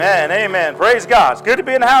Amen, amen. Praise God. It's good to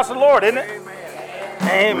be in the house of the Lord, isn't it?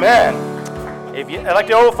 Amen. Like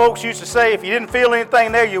the old folks used to say, if you didn't feel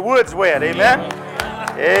anything there, your wood's wet. Amen?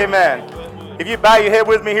 Amen. If you bow your head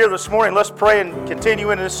with me here this morning, let's pray and continue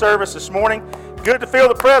into this service this morning. Good to feel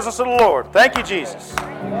the presence of the Lord. Thank you, Jesus.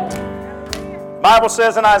 The Bible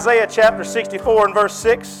says in Isaiah chapter 64 and verse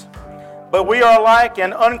 6, "But we are like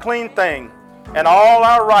an unclean thing, and all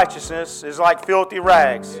our righteousness is like filthy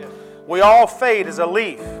rags. We all fade as a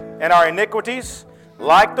leaf, and our iniquities,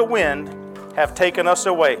 like the wind, have taken us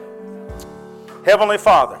away." Heavenly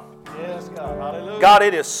Father, yes, God. Hallelujah. God,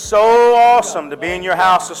 it is so awesome to be in your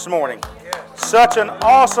house this morning. Such an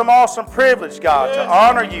awesome, awesome privilege, God, to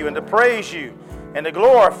honor you and to praise you and to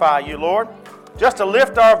glorify you, Lord. Just to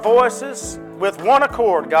lift our voices with one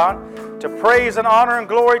accord, God, to praise and honor and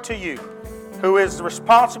glory to you, who is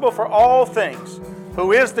responsible for all things,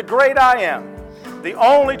 who is the great I am, the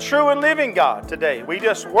only true and living God today. We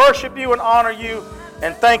just worship you and honor you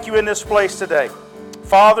and thank you in this place today.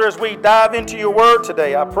 Father, as we dive into your word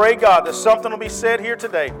today, I pray, God, that something will be said here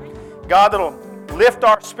today. God, that will lift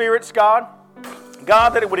our spirits, God.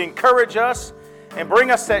 God, that it would encourage us and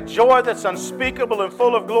bring us that joy that's unspeakable and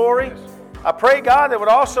full of glory. I pray, God, that it would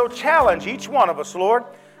also challenge each one of us, Lord,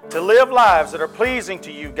 to live lives that are pleasing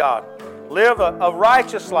to you, God. Live a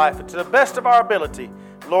righteous life to the best of our ability.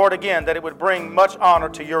 Lord, again, that it would bring much honor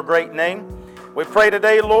to your great name. We pray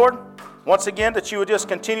today, Lord, once again, that you would just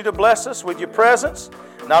continue to bless us with your presence,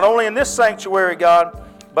 not only in this sanctuary, God,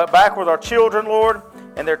 but back with our children, Lord,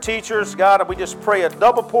 and their teachers. God, we just pray a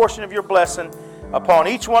double portion of your blessing upon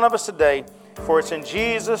each one of us today, for it's in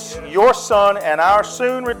Jesus, your Son, and our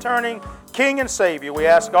soon returning King and Savior. We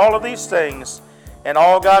ask all of these things, and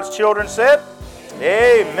all God's children said,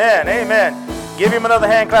 amen, amen. Give him another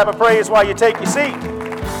hand clap of praise while you take your seat.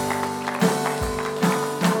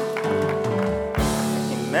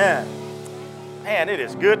 Amen. Man, it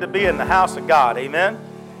is good to be in the house of God. Amen.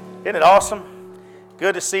 Isn't it awesome?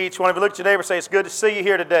 Good to see each one of you. Look at your neighbor and say, it's good to see you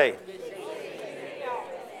here today.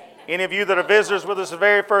 Any of you that are visitors with us the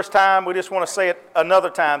very first time, we just want to say it another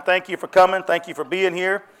time. Thank you for coming. Thank you for being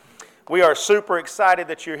here. We are super excited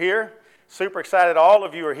that you're here. Super excited all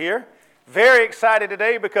of you are here. Very excited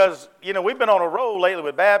today because, we've been on a roll lately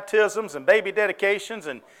with baptisms and baby dedications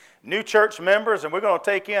and new church members, and we're going to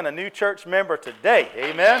take in a new church member today.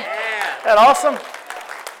 Amen? Yeah. Isn't that awesome?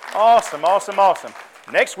 Awesome, awesome, awesome.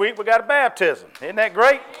 Next week, we got a baptism. Isn't that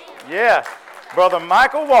great? Yeah. Brother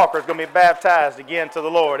Michael Walker is going to be baptized again to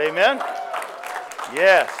the Lord. Amen?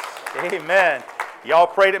 Yes. Amen. Y'all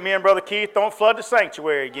pray that me and Brother Keith don't flood the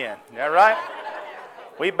sanctuary again. Is that right?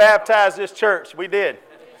 We baptized this church. We did.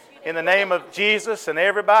 In the name of Jesus and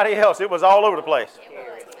everybody else. It was all over the place.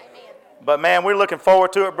 But man, we're looking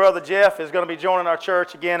forward to it. Brother Jeff is going to be joining our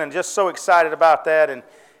church again, and just so excited about that.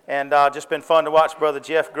 And just been fun to watch Brother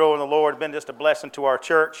Jeff grow in the Lord. It's been just a blessing to our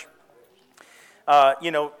church.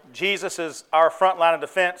 Jesus is our front line of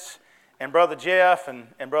defense, and Brother Jeff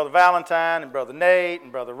and Brother Valentine and Brother Nate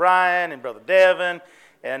and Brother Ryan and Brother Devin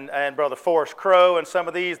and Brother Forrest Crow and some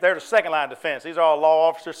of these, they're the second line of defense. These are all law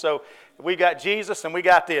officers, so we got Jesus and we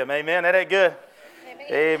got them. Amen. That ain't good?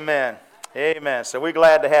 Amen. Amen. So we're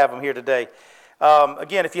glad to have them here today.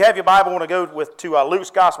 Again, if you have your Bible, I want to go to Luke's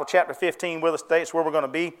Gospel, chapter 15 with us today. It's where we're going to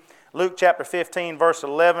be. Luke chapter 15, verse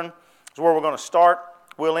 11 is where we're going to start.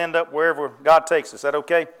 We'll end up wherever God takes us. Is that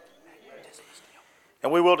okay?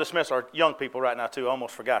 And we will dismiss our young people right now, too. I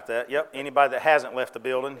almost forgot that. Yep. Anybody that hasn't left the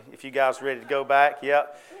building, if you guys are ready to go back,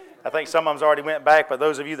 yep. I think some of them's already went back, but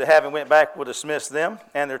those of you that haven't went back, we'll dismiss them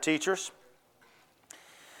and their teachers.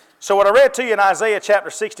 So what I read to you in Isaiah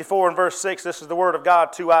chapter 64 and verse 6, this is the word of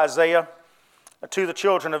God to Isaiah, to the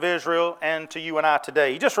children of Israel, and to you and I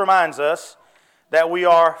today. He just reminds us that we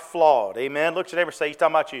are flawed. Amen. Look at your neighbor and say, he's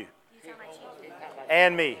talking about you.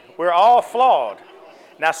 And me. We're all flawed.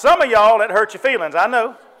 Now, some of y'all, that hurt your feelings. I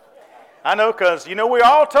know, because, we're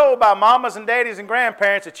all told by mamas and daddies and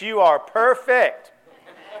grandparents that you are perfect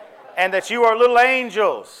and that you are little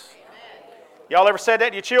angels. Y'all ever said that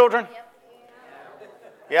to your children?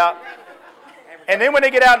 Yeah. And then when they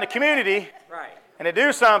get out in the community and they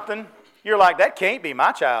do something, you're like, that can't be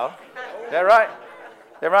my child. Is that right?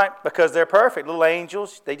 Is that right? Because they're perfect, little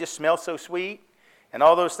angels. They just smell so sweet and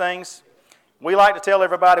all those things. We like to tell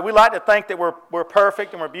everybody, we like to think that we're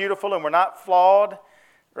perfect and we're beautiful and we're not flawed,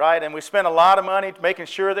 right? And we spend a lot of money making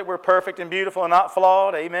sure that we're perfect and beautiful and not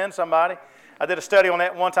flawed. Amen, somebody? I did a study on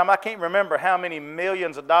that one time. I can't remember how many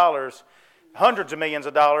millions of dollars, hundreds of millions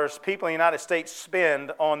of dollars, people in the United States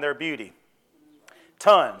spend on their beauty.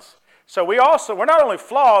 Tons. So we're not only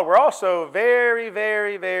flawed, we're also very,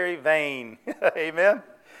 very, very vain. Amen?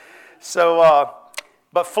 So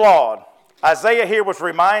but flawed. Isaiah here was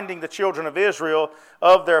reminding the children of Israel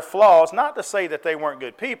of their flaws, not to say that they weren't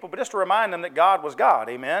good people, but just to remind them that God was God,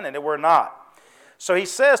 amen, and that we're not. So he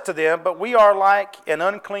says to them, but we are like an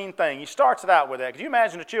unclean thing. He starts it out with that. Could you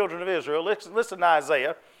imagine the children of Israel? Listen to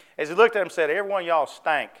Isaiah. As he looked at them and said, every one of y'all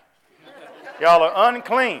stink. Y'all are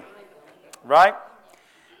unclean, right?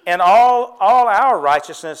 And all our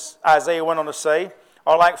righteousness, Isaiah went on to say,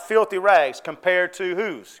 are like filthy rags compared to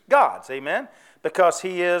whose? God's, amen? Because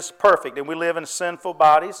he is perfect. And we live in sinful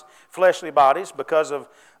bodies, fleshly bodies, because of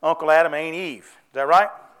Uncle Adam and Aunt Eve. Is that right?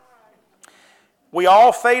 We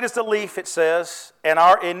all fade as the leaf, it says, and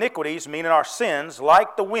our iniquities, meaning our sins,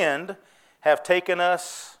 like the wind, have taken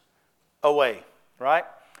us away, right?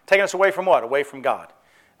 Taking us away from what? Away from God.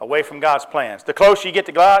 Away from God's plans. The closer you get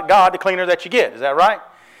to God, the cleaner that you get. Is that right?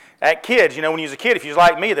 At kids, when you was a kid, if you was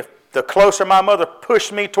like me, the closer my mother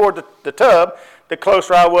pushed me toward the tub, the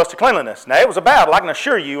closer I was to cleanliness. Now, it was a battle, I can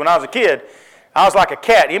assure you, when I was a kid. I was like a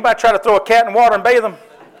cat. Anybody try to throw a cat in water and bathe them?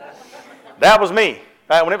 That was me.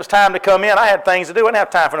 Right? When it was time to come in, I had things to do. I didn't have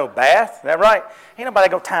time for no bath. Is that right? Ain't nobody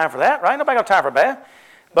got time for that, right? Nobody got time for a bath.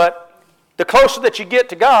 But the closer that you get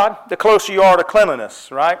to God, the closer you are to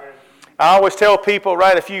cleanliness, right? I always tell people,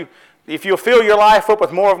 right, if you'll fill your life up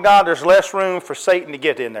with more of God, there's less room for Satan to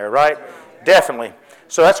get in there, right? Definitely.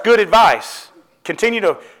 So that's good advice. Continue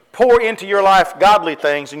to pour into your life godly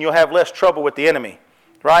things, and you'll have less trouble with the enemy,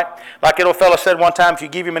 right? Like an old fellow said one time, if you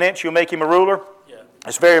give him an inch, you'll make him a ruler. Yeah.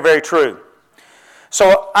 It's very, very true.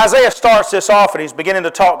 So Isaiah starts this off, and he's beginning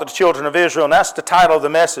to talk to the children of Israel, and that's the title of the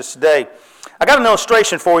message today. I got an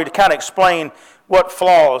illustration for you to kind of explain what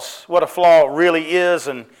a flaw really is,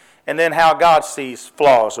 and then how God sees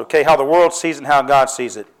flaws, okay? How the world sees it and how God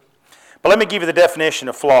sees it. But let me give you the definition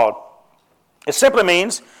of flawed. It simply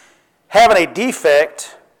means having a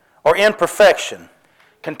defect or imperfection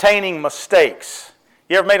containing mistakes.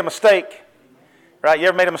 You ever made a mistake? Right? You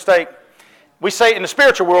ever made a mistake? We say in the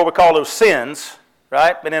spiritual world we call those sins,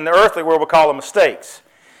 right? But in the earthly world we call them mistakes.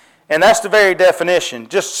 And that's the very definition.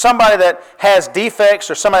 Just somebody that has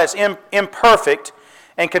defects or somebody that's imperfect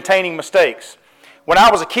and containing mistakes. When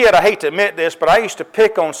I was a kid, I hate to admit this, but I used to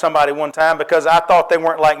pick on somebody one time because I thought they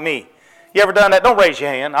weren't like me. You ever done that? Don't raise your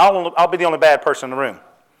hand. I'll be the only bad person in the room.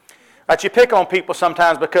 Right? You pick on people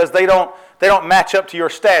sometimes because they don't match up to your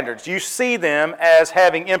standards. You see them as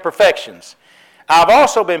having imperfections. I've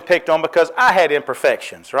also been picked on because I had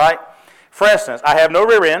imperfections, right? For instance, I have no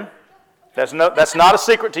rear end. That's not a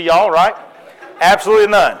secret to y'all, right? Absolutely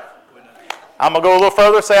none. I'm going to go a little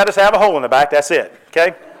further and say I just have a hole in the back. That's it,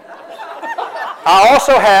 okay? I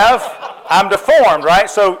also I'm deformed, right?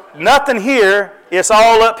 So nothing here, it's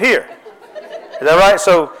all up here. Is that right?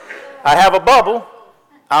 So I have a bubble.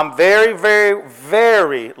 I'm very, very,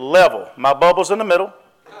 very level. My bubble's in the middle.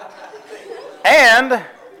 And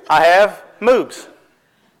I have moobs.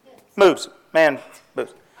 Moobs. Man,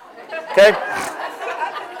 boobs. Okay?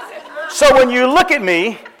 So when you look at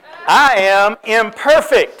me, I am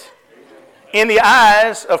imperfect in the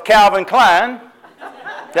eyes of Calvin Klein.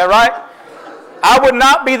 Is that right? I would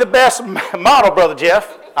not be the best model, Brother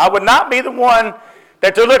Jeff. I would not be the one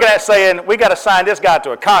that they're looking at saying, we got to sign this guy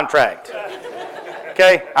to a contract.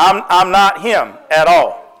 Okay? I'm not him at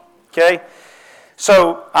all. Okay?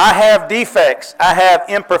 So I have defects. I have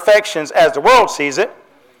imperfections as the world sees it.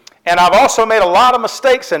 And I've also made a lot of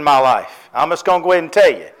mistakes in my life. I'm just going to go ahead and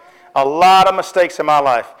tell you. A lot of mistakes in my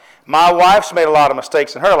life. My wife's made a lot of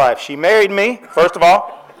mistakes in her life. She married me, first of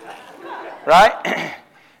all. Right?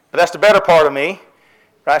 But that's the better part of me.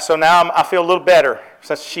 Right? So now I feel a little better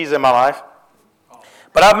since she's in my life.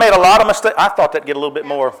 But I've made a lot of mistakes. I thought that'd get a little bit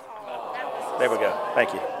more. There we go.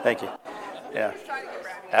 Thank you. Thank you. Yeah.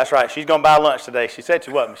 That's right. She's going to buy lunch today. She said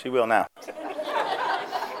she wasn't. She will now.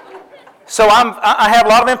 So I have a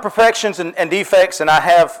lot of imperfections and defects, and I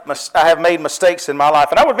have made mistakes in my life.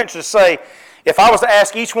 And I would venture to say, if I was to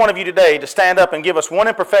ask each one of you today to stand up and give us one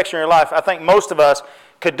imperfection in your life, I think most of us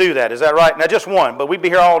could do that. Is that right? Now, just one, but we'd be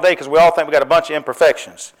here all day because we all think we got a bunch of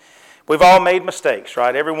imperfections. We've all made mistakes,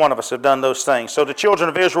 right? Every one of us have done those things. So the children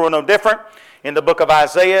of Israel are no different in the book of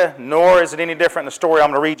Isaiah, nor is it any different in the story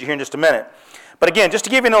I'm going to read you here in just a minute. But again, just to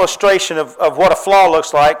give you an illustration of what a flaw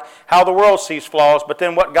looks like, how the world sees flaws, but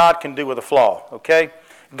then what God can do with a flaw, okay?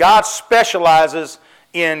 God specializes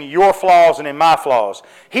in your flaws and in my flaws.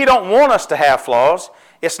 He don't want us to have flaws.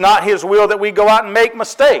 It's not His will that we go out and make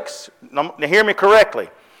mistakes. Now, hear me correctly.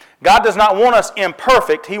 God does not want us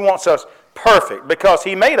imperfect. He wants us perfect because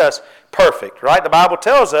He made us perfect, right? The Bible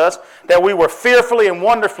tells us that we were fearfully and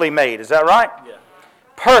wonderfully made. Is that right? Yeah.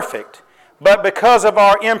 Perfect. But because of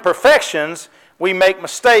our imperfections, we make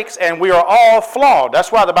mistakes and we are all flawed.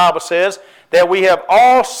 That's why the Bible says that we have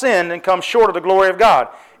all sinned and come short of the glory of God.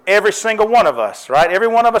 Every single one of us, right? Every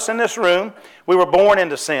one of us in this room, we were born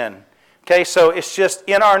into sin. Okay, so it's just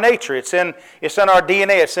in our nature. It's in our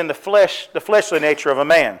DNA. It's in the fleshly nature of a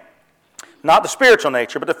man. Not the spiritual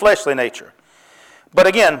nature, but the fleshly nature. But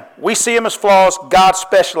again, we see them as flaws. God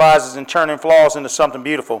specializes in turning flaws into something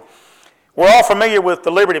beautiful. We're all familiar with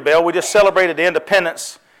the Liberty Bell. We just celebrated the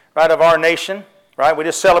independence, right, of our nation. Right? We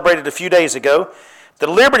just celebrated a few days ago. The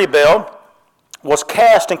Liberty Bell was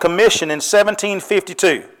cast and commissioned in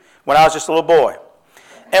 1752 when I was just a little boy,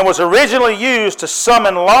 and was originally used to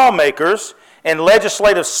summon lawmakers in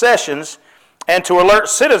legislative sessions and to alert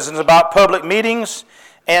citizens about public meetings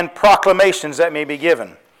and proclamations that may be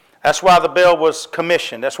given. That's why the bell was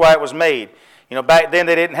commissioned. That's why it was made. You know, back then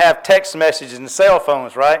they didn't have text messages and cell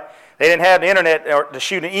phones, right? They didn't have the internet to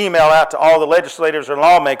shoot an email out to all the legislators or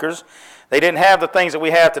lawmakers. They didn't have the things that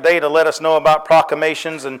we have today to let us know about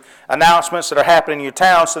proclamations and announcements that are happening in your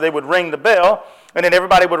town, so they would ring the bell, and then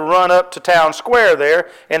everybody would run up to town square there,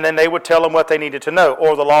 and then they would tell them what they needed to know,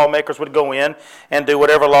 or the lawmakers would go in and do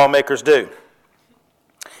whatever lawmakers do.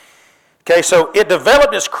 Okay, so it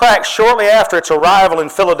developed its crack shortly after its arrival in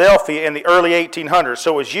Philadelphia in the early 1800s.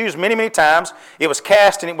 So it was used many, many times. It was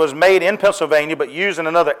cast and it was made in Pennsylvania, but used in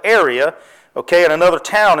another area, okay, in another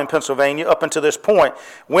town in Pennsylvania up until this point.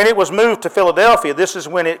 When it was moved to Philadelphia, this is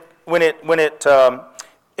when it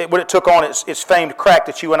took on its famed crack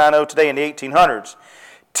that you and I know today in the 1800s.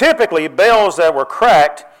 Typically, bells that were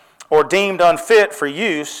cracked or deemed unfit for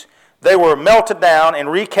use, they were melted down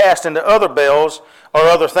and recast into other bells or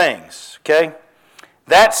other things. Okay?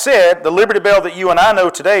 That said, the Liberty Bell that you and I know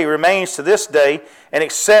today remains to this day an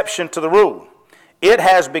exception to the rule. It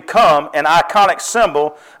has become an iconic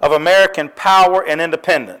symbol of American power and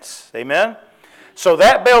independence. Amen? So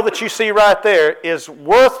that bell that you see right there is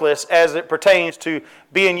worthless as it pertains to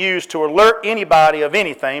being used to alert anybody of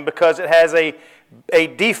anything because it has a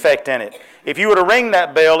defect in it. If you were to ring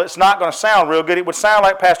that bell, it's not going to sound real good. It would sound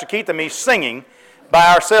like Pastor Keith and me singing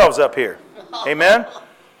by ourselves up here. Amen?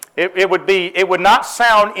 It would not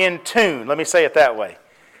sound in tune. Let me say it that way.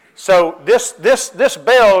 So this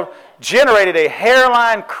bell generated a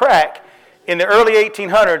hairline crack in the early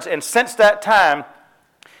 1800s, and since that time,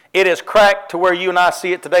 it is cracked to where you and I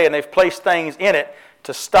see it today, and they've placed things in it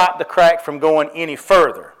to stop the crack from going any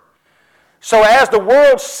further. So as the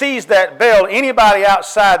world sees that bell, anybody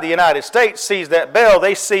outside the United States sees that bell,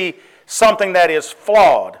 they see something that is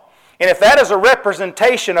flawed. And if that is a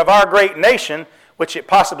representation of our great nation, which it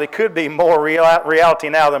possibly could be more reality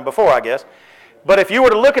now than before, I guess. But if you were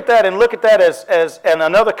to look at that and look at that as in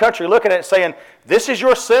another country, looking at it saying, this is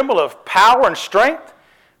your symbol of power and strength,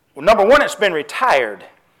 well, number one, it's been retired.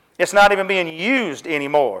 It's not even being used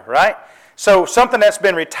anymore, right? So something that's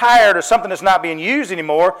been retired or something that's not being used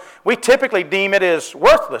anymore, we typically deem it as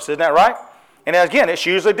worthless, isn't that right? And again, it's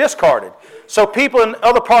usually discarded. So people in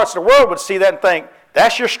other parts of the world would see that and think,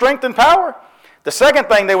 that's your strength and power? The second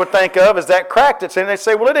thing they would think of is that crack that's in it. They'd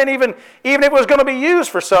say, well, it didn't even if it was going to be used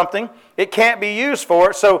for something, it can't be used for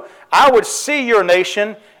it. So I would see your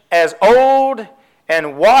nation as old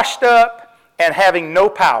and washed up and having no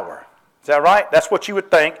power. Is that right? That's what you would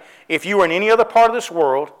think if you were in any other part of this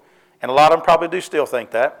world, and a lot of them probably do still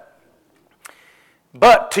think that.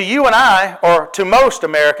 But to you and I, or to most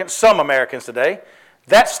Americans, some Americans today,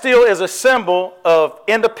 that still is a symbol of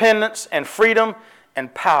independence and freedom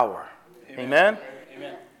and power. Amen?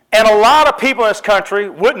 Amen. And a lot of people in this country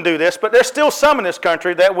wouldn't do this, but there's still some in this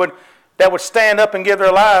country that would stand up and give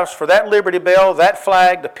their lives for that Liberty Bell, that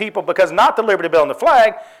flag, the people, because not the Liberty Bell and the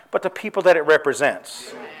flag, but the people that it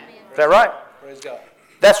represents. Amen. Is that right? Praise God.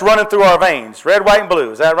 That's running through our veins. Red, white, and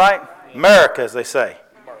blue. Is that right? America, as they say.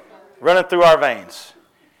 Running through our veins.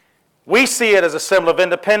 We see it as a symbol of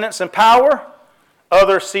independence and power.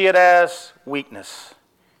 Others see it as weakness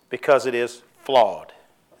because it is flawed.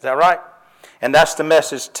 Is that right? And that's the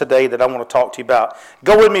message today that I want to talk to you about.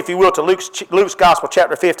 Go with me, if you will, to Luke's Gospel,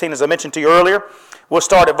 chapter 15, as I mentioned to you earlier. We'll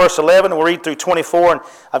start at verse 11, and we'll read through 24, and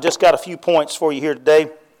I've just got a few points for you here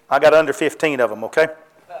today. I got under 15 of them, okay?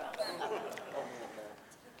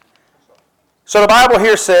 So the Bible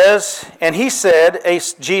here says, and he said,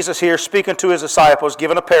 Jesus here speaking to his disciples,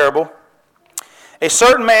 giving a parable, a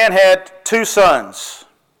certain man had 2 sons,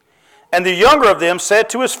 and the younger of them said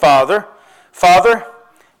to his father, Father,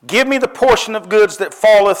 give me the portion of goods that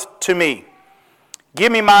falleth to me.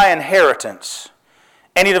 Give me my inheritance.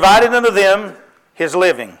 And he divided unto them his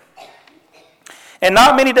living. And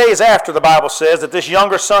not many days after, the Bible says, that this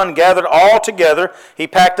younger son gathered all together. He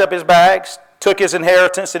packed up his bags, took his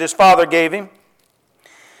inheritance that his father gave him.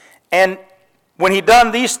 And when he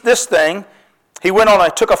done this thing, He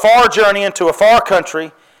took a far journey into a far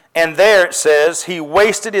country, and there it says, he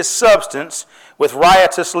wasted his substance with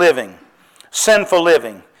riotous living, sinful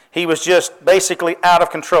living. He was just basically out of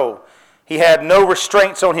control. He had no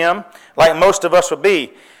restraints on him like most of us would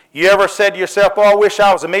be. You ever said to yourself, oh, I wish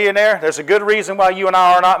I was a millionaire? There's a good reason why you and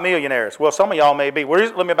I are not millionaires. Well, some of y'all may be.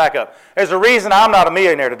 Let me back up. There's a reason I'm not a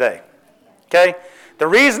millionaire today. Okay? The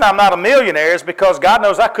reason I'm not a millionaire is because God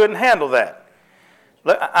knows I couldn't handle that.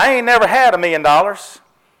 Look, I ain't never had $1 million.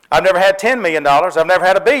 I've never had $10 million. I've never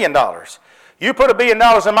had $1 billion. You put $1 billion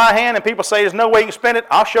in my hand and people say there's no way you can spend it,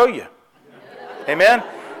 I'll show you. Amen?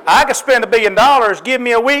 I could spend $1 billion, give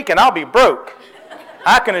me a week, and I'll be broke.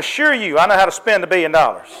 I can assure you I know how to spend $1 billion.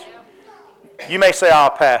 You may say, oh,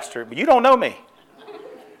 Pastor, but you don't know me.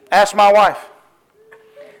 Ask my wife.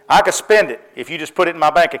 I could spend it if you just put it in my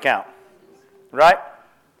bank account. Right?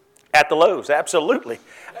 At the Lowe's, absolutely.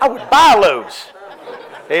 I would buy Lowe's.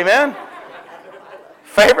 Amen?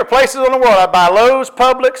 Favorite places in the world, I'd buy Lowe's,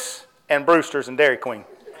 Publix, and Brewster's and Dairy Queen.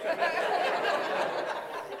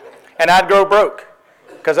 And I'd go broke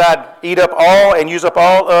because I'd eat up all and use up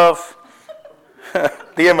all of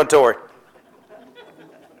the inventory.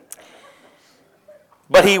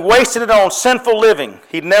 But he wasted it on sinful living.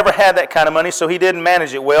 He'd never had that kind of money, so he didn't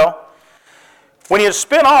manage it well. When he had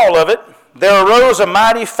spent all of it, there arose a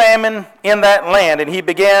mighty famine in that land, and he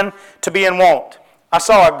began to be in want. I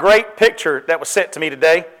saw a great picture that was sent to me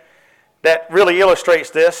today that really illustrates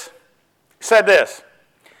this. It said this: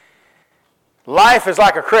 life is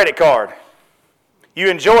like a credit card. You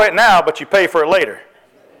enjoy it now, but you pay for it later.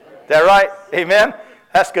 Is that right? Amen?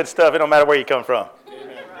 That's good stuff. It don't matter where you come from.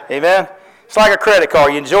 Amen? It's like a credit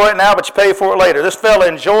card. You enjoy it now, but you pay for it later. This fella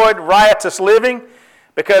enjoyed riotous living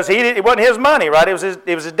because it wasn't his money, right? It was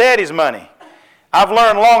his daddy's money. I've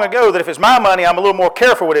learned long ago that if it's my money, I'm a little more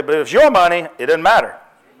careful with it. But if it's your money, it doesn't matter.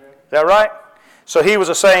 Is that right? So he was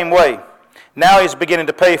the same way. Now he's beginning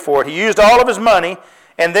to pay for it. He used all of his money,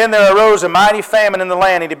 and then there arose a mighty famine in the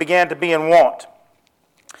land, and he began to be in want.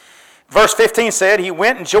 Verse 15 said, he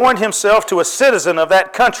went and joined himself to a citizen of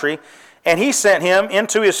that country, and he sent him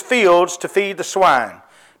into his fields to feed the swine,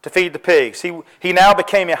 to feed the pigs. He now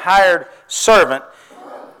became a hired servant.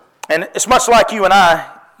 And it's much like you and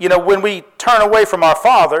I, when we turn away from our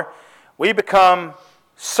Father, we become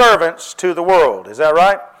servants to the world. Is that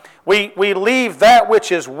right? We leave that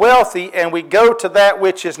which is wealthy and we go to that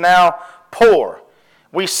which is now poor.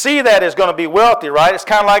 We see that as going to be wealthy, right? It's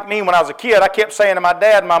kind of like me when I was a kid. I kept saying to my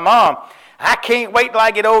dad and my mom, I can't wait till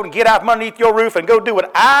I get old and get out from underneath your roof and go do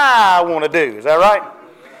what I want to do. Is that right?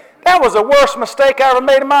 That was the worst mistake I ever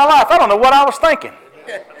made in my life. I don't know what I was thinking.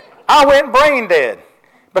 I went brain dead.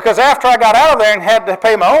 Because after I got out of there and had to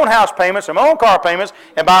pay my own house payments and my own car payments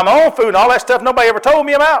and buy my own food and all that stuff nobody ever told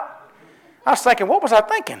me about, I was thinking, what was I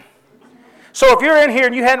thinking? So if you're in here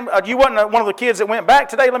and you wasn't one of the kids that went back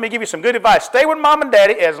today, let me give you some good advice. Stay with mom and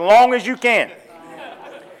daddy as long as you can.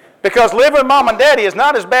 Because living with mom and daddy is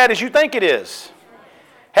not as bad as you think it is.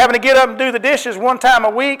 Having to get up and do the dishes one time a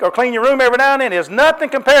week or clean your room every now and then is nothing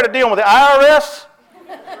compared to dealing with the IRS.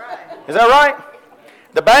 Is that right?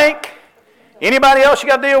 The bank, anybody else you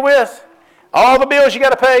got to deal with, all the bills you got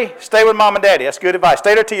to pay, stay with mom and daddy. That's good advice.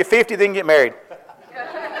 Stay there till you're 50, then get married.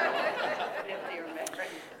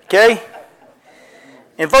 Okay?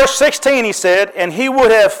 In verse 16 he said, and he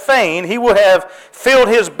would have filled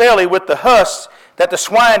his belly with the husks that the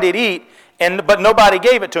swine did eat, but nobody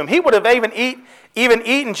gave it to him. He would have even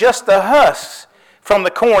eaten just the husks from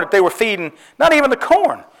the corn that they were feeding. Not even the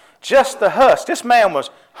corn, just the husks. This man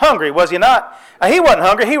was hungry, was he not? He wasn't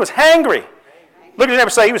hungry, he was hangry. Look at your neighbor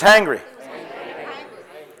and say, he was hangry.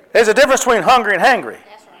 There's a difference between hungry and hangry.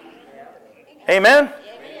 Amen?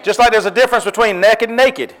 Just like there's a difference between naked and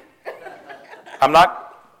naked.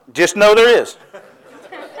 Just know there is.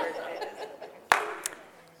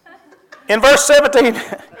 In verse 17,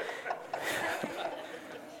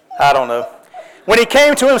 I don't know. When he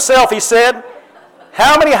came to himself, he said,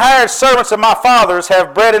 how many hired servants of my father's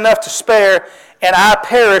have bread enough to spare, and I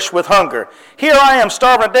perish with hunger? Here I am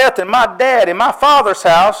starving to death, and my father's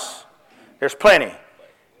house, there's plenty.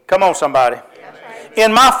 Come on, somebody.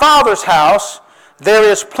 In my father's house, there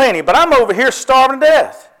is plenty, but I'm over here starving to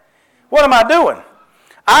death. What am I doing?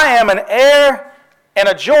 I am an heir and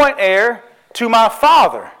a joint heir to my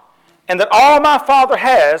father, and that all my father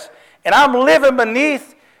has, and I'm living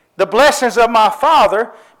beneath the blessings of my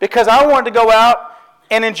father because I wanted to go out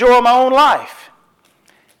and enjoy my own life.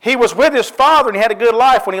 He was with his father and he had a good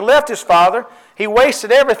life. When he left his father, he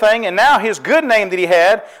wasted everything, and now his good name that he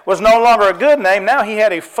had was no longer a good name. Now he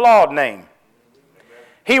had a flawed name.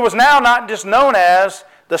 He was now not just known as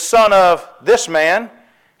the son of this man.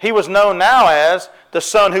 He was known now as the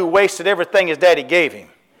son who wasted everything his daddy gave him.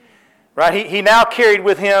 Right? He now carried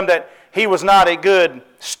with him that he was not a good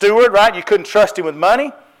steward, right? You couldn't trust him with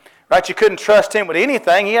money, right? You couldn't trust him with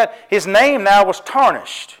anything. His name now was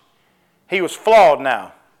tarnished. He was flawed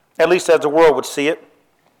now, at least as the world would see it.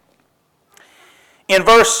 In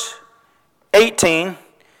verse 18,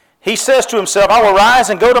 he says to himself, I will rise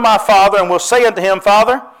and go to my father and will say unto him,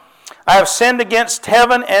 Father, I have sinned against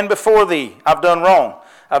heaven and before thee. I've done wrong.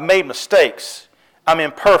 I've made mistakes. I'm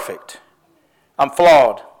imperfect. I'm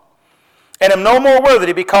flawed. And am no more worthy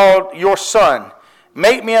to be called your son.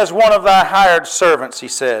 Make me as one of thy hired servants, he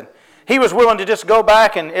said. He was willing to just go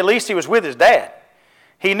back, and at least he was with his dad.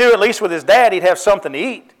 He knew at least with his dad he'd have something to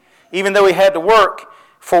eat, even though he had to work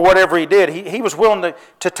for whatever he did. He was willing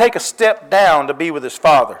to take a step down to be with his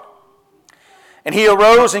father. And he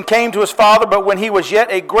arose and came to his father, but when he was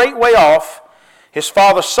yet a great way off, his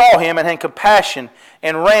father saw him and had compassion,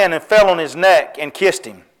 and ran and fell on his neck and kissed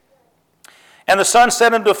him. And the son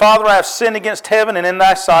said unto the father, I have sinned against heaven and in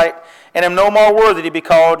thy sight, and am no more worthy to be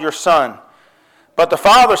called your son. But the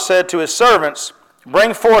father said to his servants,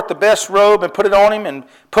 Bring forth the best robe, and put it on him, and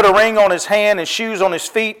put a ring on his hand, and shoes on his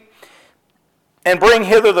feet, and bring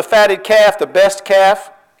hither the fatted calf, the best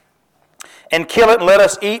calf, and kill it, and let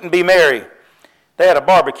us eat and be merry. They had a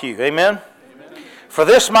barbecue, amen? Amen. For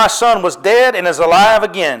this my son was dead and is alive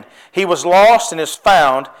again. He was lost and is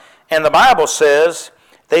found. And the Bible says,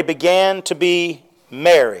 they began to be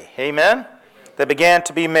merry. Amen? They began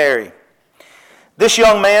to be merry. This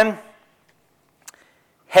young man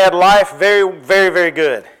had life very, very, very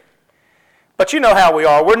good. But you know how we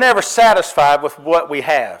are. We're never satisfied with what we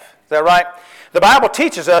have. Is that right? The Bible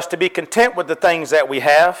teaches us to be content with the things that we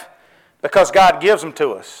have because God gives them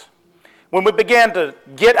to us. When we begin to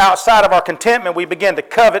get outside of our contentment, we begin to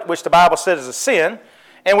covet, which the Bible says is a sin.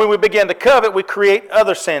 And when we begin to covet, we create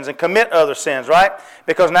other sins and commit other sins, right?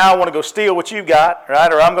 Because now I want to go steal what you've got,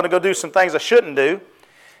 right? Or I'm going to go do some things I shouldn't do.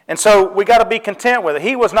 And so we got to be content with it.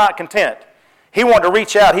 He was not content. He wanted to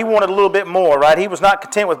reach out. He wanted a little bit more, right? He was not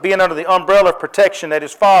content with being under the umbrella of protection that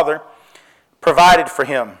his father provided for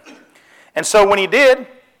him. And so when he did,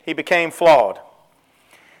 he became flawed.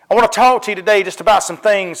 I want to talk to you today just about some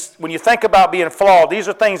things. When you think about being flawed, these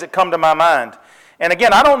are things that come to my mind. And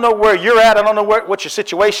again, I don't know where you're at. I don't know what your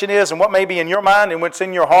situation is and what may be in your mind and what's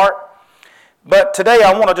in your heart. But today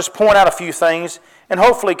I want to just point out a few things and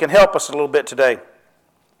hopefully can help us a little bit today.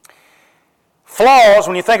 Flaws,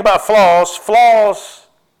 when you think about flaws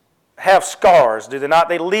have scars, do they not?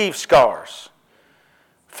 They leave scars.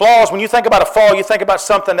 Flaws, when you think about a flaw, you think about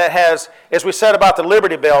something that has, as we said about the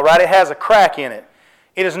Liberty Bell, right? It has a crack in it.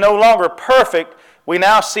 It is no longer perfect. We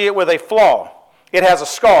now see it with a flaw. It has a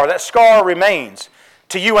scar. That scar remains.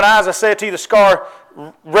 To you and I, as I said to you, the scar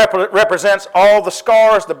represents all the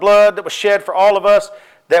scars, the blood that was shed for all of us,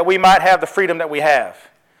 that we might have the freedom that we have.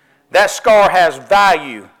 That scar has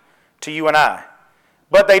value to you and I.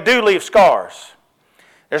 But they do leave scars.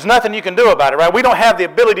 There's nothing you can do about it, right? We don't have the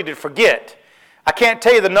ability to forget. I can't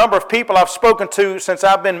tell you the number of people I've spoken to since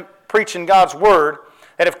I've been preaching God's Word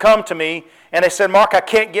that have come to me and they said, Mark, I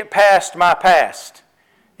can't get past my past.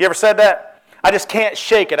 You ever said that? I just can't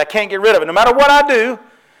shake it. I can't get rid of it. No matter what I do,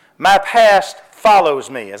 my past follows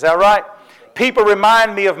me. Is that right? People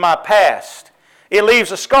remind me of my past. It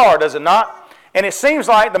leaves a scar, does it not? And it seems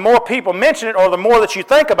like the more people mention it or the more that you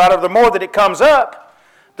think about it or the more that it comes up,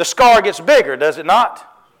 the scar gets bigger, does it not?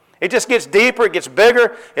 It just gets deeper. It gets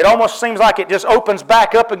bigger. It almost seems like it just opens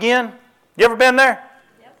back up again. You ever been there?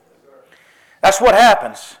 Yep. That's what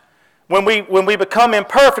happens. When we become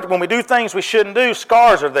imperfect, when we do things we shouldn't do,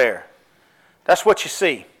 scars are there. That's what you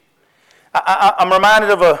see. I'm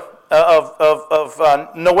reminded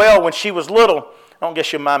of Noelle when she was little. I don't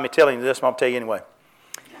guess you'll mind me telling you this, but I'll tell you anyway.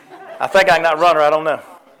 I think I can outrun her, I don't know.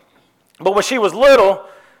 But when she was little,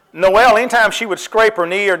 Noelle, anytime she would scrape her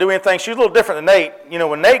knee or do anything, she was a little different than Nate. You know,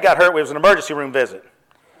 when Nate got hurt, it was an emergency room visit.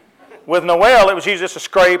 With Noelle, it was usually just a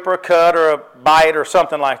scrape or a cut or a bite or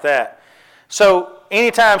something like that. So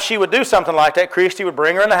anytime she would do something like that, Christy would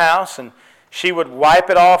bring her in the house and she would wipe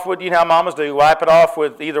it off with, you know how mamas do, wipe it off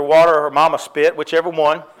with either water or mama spit, whichever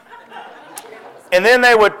one. And then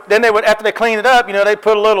they would, after they cleaned it up, you know, they'd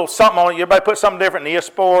put a little something on it. Everybody put something different,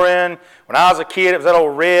 Neosporin. When I was a kid, it was that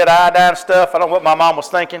old red iodine stuff. I don't know what my mom was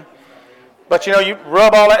thinking. But, you know, you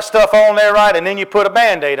rub all that stuff on there, right, and then you put a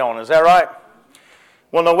Band-Aid on it. Is that right?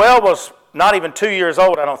 Well, Noelle was not even 2 years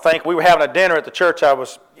old, I don't think. We were having a dinner at the church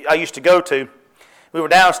I used to go to. We were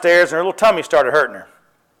downstairs, and her little tummy started hurting her.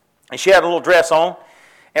 And she had a little dress on.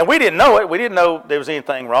 And we didn't know it. We didn't know there was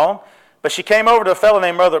anything wrong. But she came over to a fellow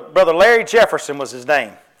named Brother Larry Jefferson was his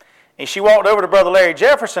name. And she walked over to Brother Larry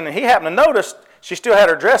Jefferson, and he happened to notice she still had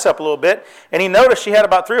her dress up a little bit, and he noticed she had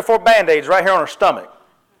about 3 or 4 Band-Aids right here on her stomach.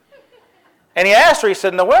 And he asked her, he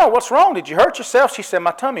said, Noelle, what's wrong? Did you hurt yourself? She said, my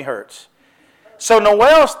tummy hurts. So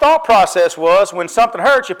Noelle's thought process was, when something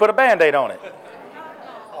hurts, you put a Band-Aid on it.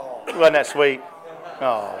 Wasn't that sweet?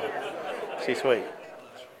 Oh, she's sweet.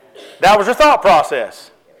 That was her thought process.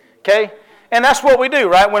 Okay? And that's what we do,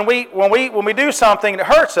 right? When we do something that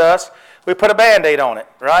hurts us, we put a Band-Aid on it,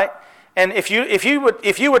 right? And if you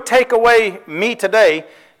would take away me today,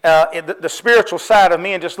 the spiritual side of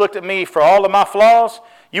me, and just looked at me for all of my flaws,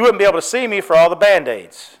 you wouldn't be able to see me for all the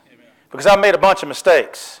Band-Aids. Because I made a bunch of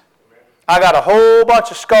mistakes. I got a whole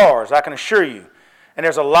bunch of scars, I can assure you. And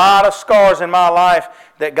there's a lot of scars in my life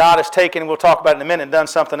that God has taken, and we'll talk about in a minute, and done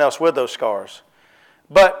something else with those scars.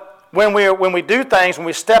 But when we do things, when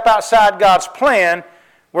we step outside God's plan,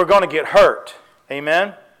 we're going to get hurt.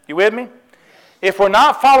 Amen? You with me? If we're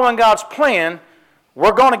not following God's plan,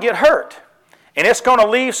 we're going to get hurt. And it's going to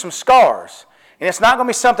leave some scars. And it's not going to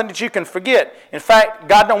be something that you can forget. In fact,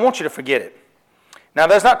 God don't want you to forget it. Now,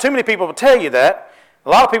 there's not too many people who tell you that. A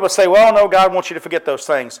lot of people say, well, no, God wants you to forget those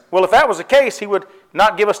things. Well, if that was the case, He would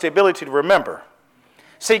not give us the ability to remember.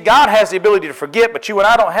 See, God has the ability to forget, but you and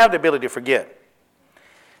I don't have the ability to forget.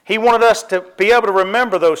 He wanted us to be able to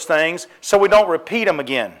remember those things so we don't repeat them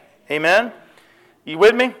again. Amen? You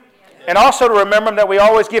with me? And also to remember that we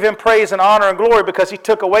always give Him praise and honor and glory because He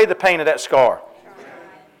took away the pain of that scar.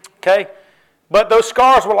 Okay? But those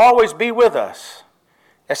scars will always be with us.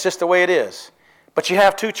 That's just the way it is. But you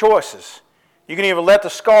have 2 choices. You can either let the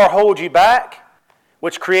scar hold you back,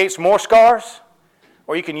 which creates more scars,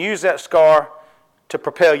 or you can use that scar to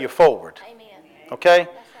propel you forward. Amen. Okay?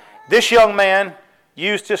 This young man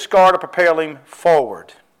used his scar to propel him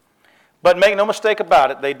forward. But make no mistake about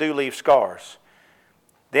it, they do leave scars.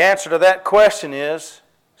 The answer to that question is,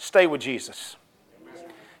 stay with Jesus.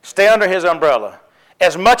 Stay under His umbrella.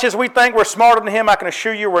 As much as we think we're smarter than Him, I can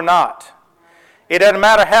assure you we're not. It doesn't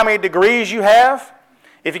matter how many degrees you have.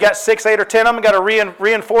 If you got 6, 8, or 10 of them, you got to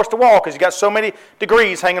reinforce the wall because you got so many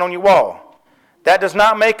degrees hanging on your wall. That does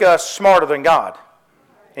not make us smarter than God.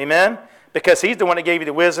 Amen? Because He's the one that gave you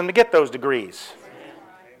the wisdom to get those degrees.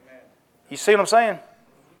 You see what I'm saying?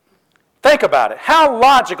 Think about it. How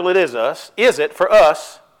logical is it for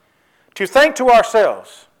us to think to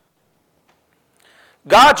ourselves,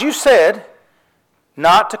 God, you said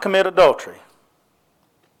not to commit adultery.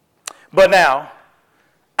 But now,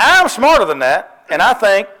 I'm smarter than that. And I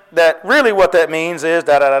think that really what that means is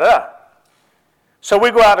da-da-da-da. So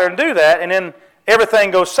we go out there and do that, and then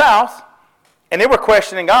everything goes south, and then we're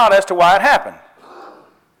questioning God as to why it happened.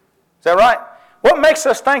 Is that right? What makes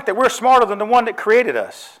us think that we're smarter than the one that created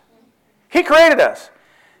us? He created us.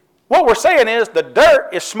 What we're saying is the dirt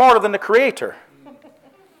is smarter than the Creator.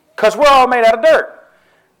 Because we're all made out of dirt.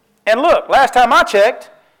 And look, last time I checked,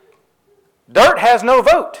 dirt has no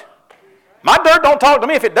vote. My dirt don't talk to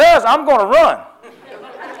me. If it does, I'm going to run.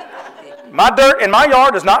 My dirt in my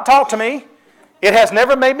yard does not talk to me. It has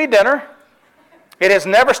never made me dinner. It has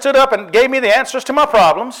never stood up and gave me the answers to my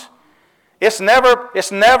problems. It's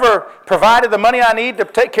never provided the money I need to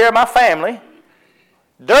take care of my family.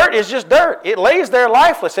 Dirt is just dirt. It lays there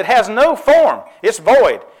lifeless. It has no form. It's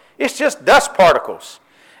void. It's just dust particles.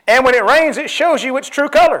 And when it rains, it shows you its true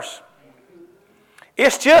colors.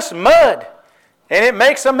 It's just mud. And it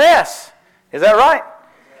makes a mess. Is that right?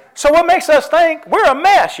 So what makes us think we're a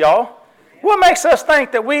mess, y'all? What makes us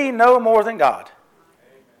think that we know more than God?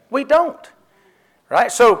 We don't.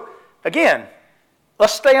 Right? So, again,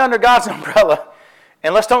 let's stay under God's umbrella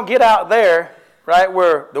and let's don't get out there, right,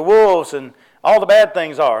 where the wolves and all the bad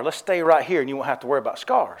things are. Let's stay right here and you won't have to worry about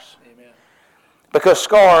scars. Amen. Because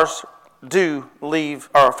scars do leave,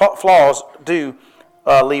 or flaws do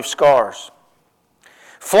leave scars.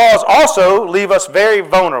 Flaws also leave us very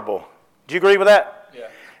vulnerable. Do you agree with that?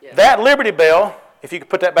 Yeah. That Liberty Bell, if you could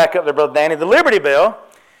put that back up there, Brother Danny, the Liberty Bell,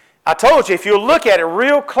 I told you, if you look at it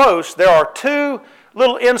real close, there are 2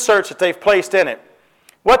 little inserts that they've placed in it.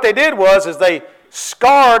 What they did was they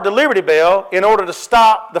scarred the Liberty Bell in order to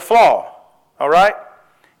stop the flaw. All right?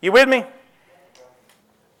 You with me?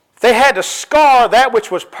 They had to scar that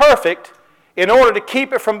which was perfect in order to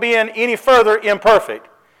keep it from being any further imperfect.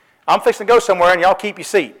 I'm fixing to go somewhere and y'all keep your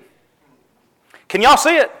seat. Can y'all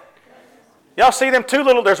see it? Y'all see them 2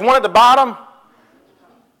 little, there's one at the bottom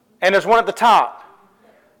and there's one at the top.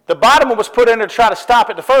 The bottom one was put in there to try to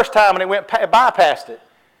stop it the first time and it bypassed it.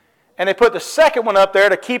 And they put the second one up there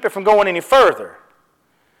to keep it from going any further.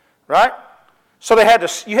 Right? So they had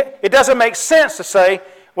to, it doesn't make sense to say,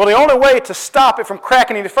 well, the only way to stop it from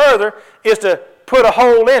cracking any further is to put a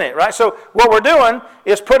hole in it, right? So what we're doing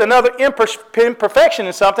is put another imperfection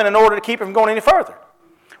in something in order to keep it from going any further.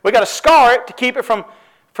 We've got to scar it to keep it from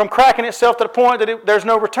cracking itself to the point that there's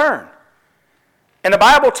no return. And the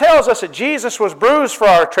Bible tells us that Jesus was bruised for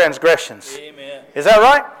our transgressions. Amen. Is that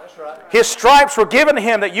right? That's right. His stripes were given to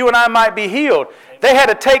him that you and I might be healed. Amen. They had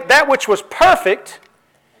to take that which was perfect,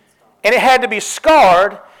 and it had to be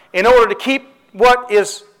scarred in order to keep what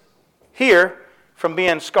is here from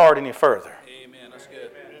being scarred any further. Amen. That's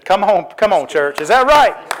good. Come on, church. Is that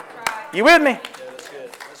right? You with me? Yeah, that's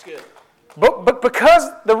good. That's good. But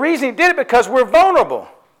because the reason he did it, because we're vulnerable.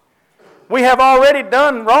 We have already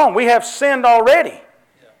done wrong. We have sinned already.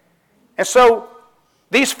 Yeah. And so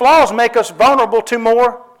these flaws make us vulnerable to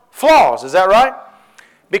more flaws. Is that right?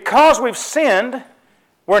 Because we've sinned,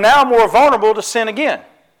 we're now more vulnerable to sin again.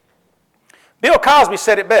 Bill Cosby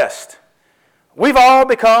said it best. We've all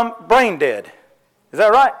become brain dead. Is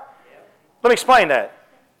that right? Yeah. Let me explain that.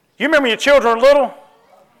 You remember your children were little,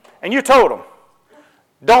 and you told them,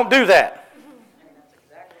 don't do that.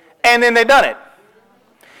 And then they done it.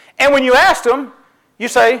 And when you asked them, you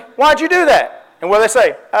say, why'd you do that? And what do they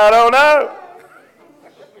say? I don't know.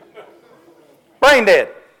 Brain dead.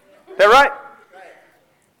 Is that right?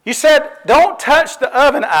 You said, don't touch the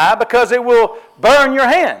oven eye because it will burn your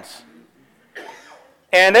hands.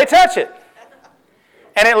 And they touch it.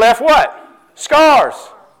 And it left what? Scars.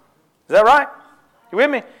 Is that right? You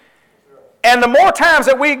with me? And the more times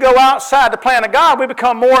that we go outside the plan of God, we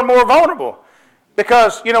become more and more vulnerable.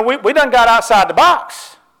 Because, we done got outside the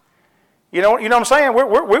box. You know what I'm saying?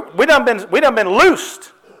 We done been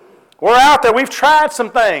loosed. We're out there. We've tried some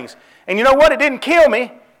things. And you know what? It didn't kill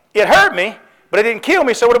me. It hurt me, but it didn't kill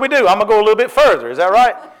me. So what do? I'm going to go a little bit further. Is that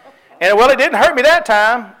right? And well, it didn't hurt me that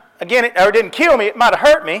time. Again, it didn't kill me. It might have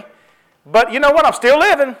hurt me. But you know what? I'm still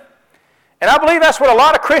living. And I believe that's what a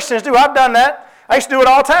lot of Christians do. I've done that. I used to do it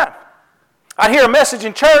all the time. I'd hear a message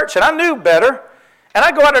in church, and I knew better. And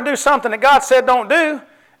I'd go out there and do something that God said don't do.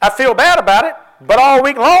 I'd feel bad about it. But all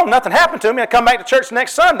week long, nothing happened to me. I'd come back to church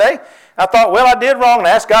next Sunday. I thought, well, I did wrong, and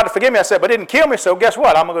I asked God to forgive me. I said, but it didn't kill me, so guess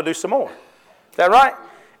what? I'm going to go do some more. Is that right?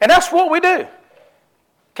 And that's what we do.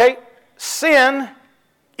 Okay? Sin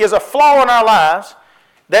is a flaw in our lives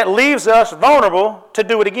that leaves us vulnerable to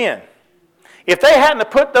do it again. If they hadn't have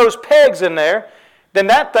put those pegs in there, then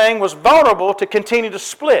that thing was vulnerable to continue to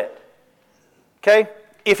split. Okay?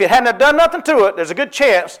 If it hadn't have done nothing to it, there's a good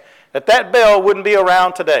chance that bell wouldn't be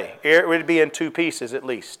around today. It would be in two pieces at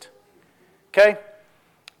least. Okay?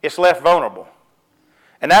 It's left vulnerable.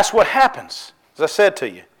 And that's what happens, as I said to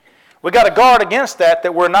you. We've got to guard against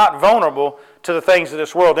that we're not vulnerable to the things of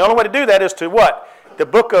this world. The only way to do that is to what? The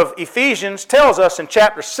book of Ephesians tells us in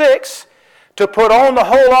chapter 6 to put on the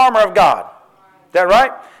whole armor of God. Is that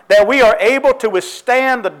right? That we are able to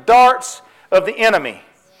withstand the darts of the enemy,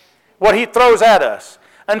 what he throws at us.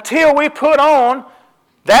 Until we put on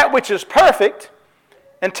that which is perfect,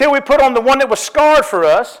 until we put on the one that was scarred for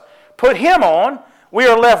us, put him on, we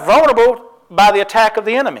are left vulnerable by the attack of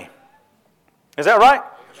the enemy. Is that right?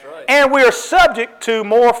 That's right. And we are subject to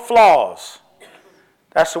more flaws.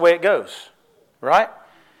 That's the way it goes. Right?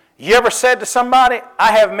 You ever said to somebody,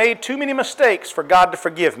 I have made too many mistakes for God to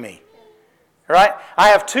forgive me? Right? I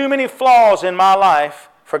have too many flaws in my life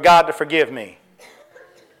for God to forgive me.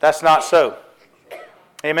 That's not so.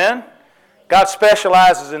 Amen? God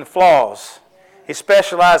specializes in flaws. He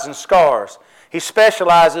specializes in scars. He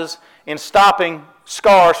specializes in stopping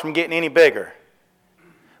scars from getting any bigger.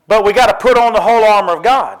 But we got to put on the whole armor of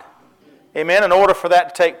God. Amen? In order for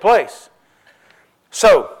that to take place.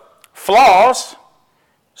 So, flaws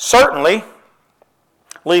certainly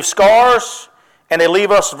leave scars and they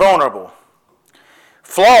leave us vulnerable.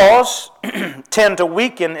 Flaws tend to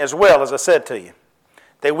weaken as well, as I said to you.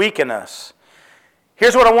 They weaken us.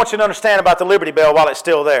 Here's what I want you to understand about the Liberty Bell while it's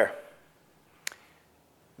still there.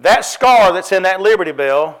 That scar that's in that Liberty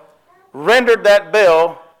Bell rendered that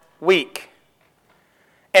bell weak.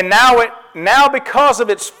 And now because of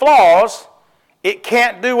its flaws, it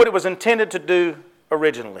can't do what it was intended to do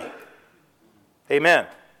originally. Amen.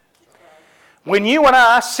 When you and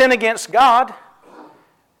I sin against God,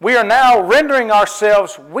 we are now rendering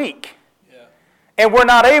ourselves weak. Yeah. And we're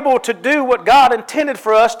not able to do what God intended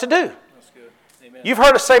for us to do. That's good. Amen. You've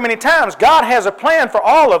heard us say many times, God has a plan for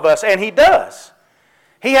all of us, and He does.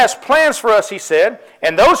 He has plans for us, He said,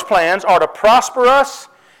 and those plans are to prosper us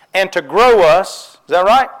and to grow us. Is that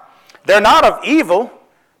right? They're not of evil.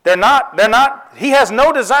 They're not. He has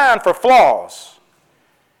no design for flaws.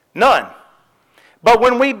 None. But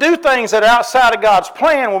when we do things that are outside of God's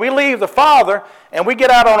plan, when we leave the Father and we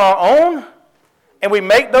get out on our own and we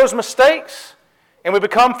make those mistakes and we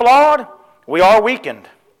become flawed, We are weakened.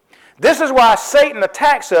 This is why Satan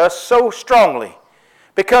attacks us so strongly.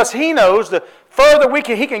 Because he knows the further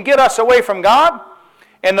he can get us away from God,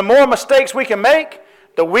 and the more mistakes we can make,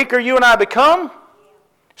 the weaker you and I become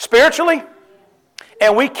spiritually,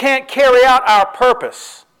 and we can't carry out our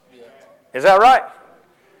purpose. Is that right?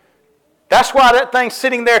 That's why that thing's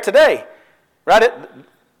sitting there today. Right?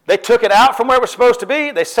 They took it out from where it was supposed to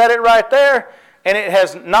be. They set it right there, and it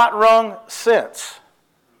has not rung since.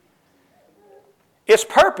 Its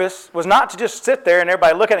purpose was not to just sit there and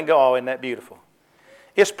everybody look at it and go, oh, isn't that beautiful?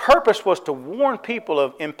 Its purpose was to warn people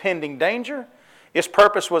of impending danger. Its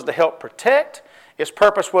purpose was to help protect. Its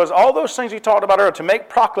purpose was all those things we talked about earlier, to make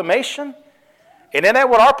proclamation. And isn't that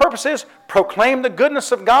what our purpose is? Proclaim the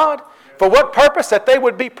goodness of God. For what purpose? That they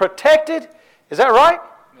would be protected. Is that right?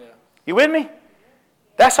 Yeah. You with me?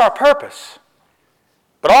 That's our purpose.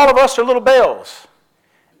 But all of us are little bells.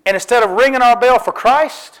 And instead of ringing our bell for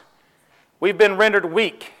Christ, we've been rendered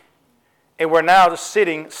weak. And we're now just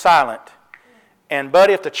sitting silent. And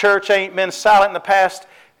buddy, if the church ain't been silent in the past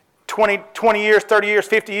 20 years, 30 years,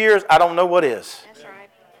 50 years, I don't know what is. That's right.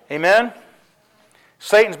 Amen?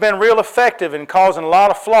 Satan's been real effective in causing a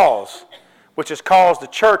lot of flaws, which has caused the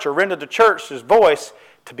church or rendered the church's voice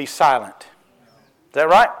to be silent. Is that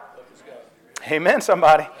right? Amen,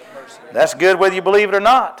 somebody. That's good whether you believe it or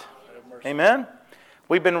not. Amen?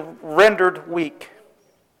 We've been rendered weak,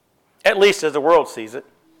 at least as the world sees it.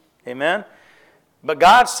 Amen? But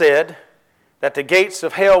God said that the gates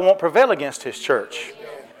of hell won't prevail against His church.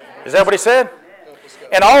 Is that what He said?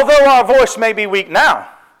 And although our voice may be weak now,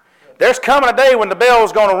 there's coming a day when the bell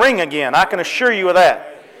is going to ring again. I can assure you of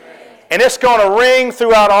that. And it's going to ring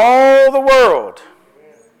throughout all the world.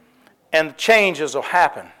 And changes will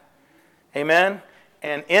happen. Amen?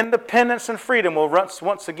 And independence and freedom will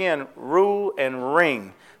once again rule and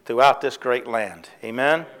ring throughout this great land.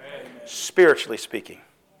 Amen? Spiritually speaking.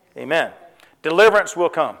 Amen. Deliverance will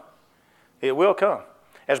come. It will come.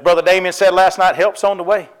 As Brother Damien said last night, help's on the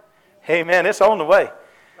way. Amen. It's on the way.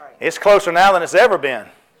 It's closer now than it's ever been.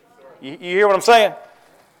 You hear what I'm saying?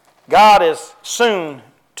 God is soon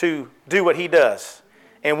to do what He does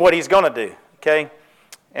and what He's going to do. Okay?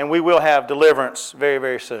 And we will have deliverance very,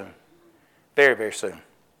 very soon. Very, very soon.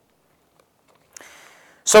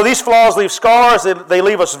 So these flaws leave scars. They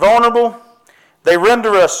leave us vulnerable. They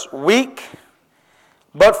render us weak.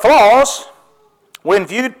 But flaws, when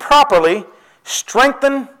viewed properly,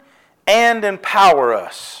 strengthen and empower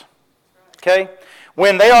us. Okay?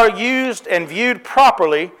 When they are used and viewed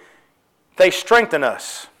properly, they strengthen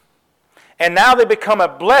us. And now they become a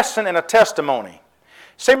blessing and a testimony.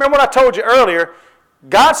 See, remember what I told you earlier?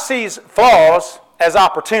 God sees flaws as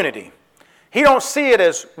opportunity. He don't see it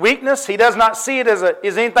as weakness. He does not see it as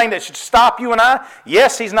anything that should stop you and I.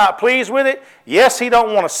 Yes, He's not pleased with it. Yes, He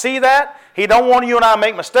don't want to see that. He don't want you and I to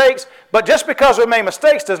make mistakes. But just because we make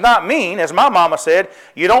mistakes does not mean, as my mama said,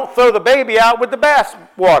 you don't throw the baby out with the bath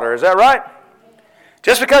water. Is that right?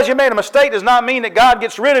 Just because you made a mistake does not mean that God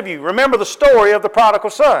gets rid of you. Remember the story of the prodigal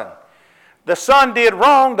son. The son did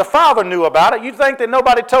wrong. The father knew about it. You think that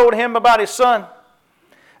nobody told him about his son?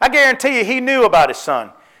 I guarantee you he knew about his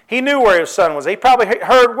son. He knew where his son was. He probably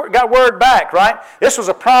got word back, right? This was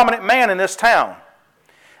a prominent man in this town.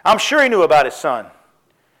 I'm sure he knew about his son.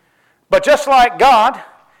 But just like God,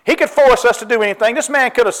 He could force us to do anything. This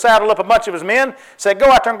man could have saddled up a bunch of his men, said, go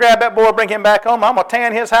out there and grab that boy, bring him back home. I'm going to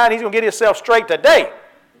tan his hide. He's going to get himself straight today.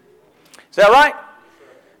 Is that right?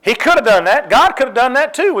 He could have done that. God could have done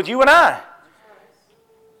that too with you and I.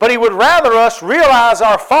 But He would rather us realize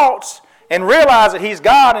our faults and realize that He's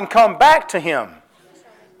God and come back to Him.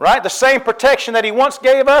 Right? The same protection that He once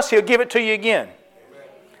gave us, He'll give it to you again.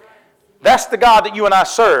 That's the God that you and I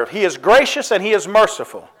serve. He is gracious and He is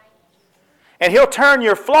merciful. And He'll turn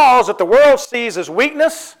your flaws that the world sees as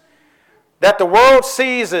weakness, that the world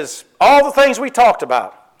sees as all the things we talked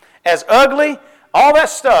about, as ugly, all that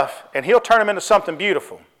stuff, and He'll turn them into something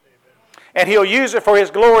beautiful. And He'll use it for His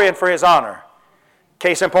glory and for His honor.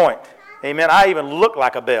 Case in point. Amen. I even look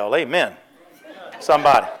like a bell. Amen.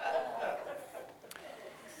 Somebody.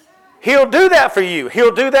 He'll do that for you.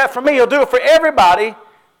 He'll do that for me. He'll do it for everybody.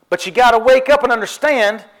 But you got to wake up and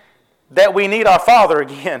understand that we need our Father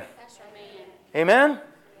again. Amen?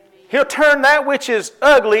 He'll turn that which is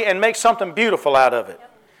ugly and make something beautiful out of it.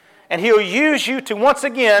 And He'll use you to once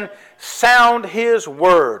again sound His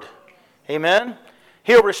word. Amen?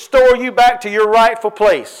 He'll restore you back to your rightful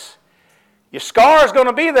place. Your scar is going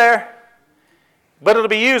to be there, but it'll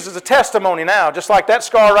be used as a testimony now. Just like that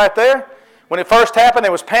scar right there. When it first happened,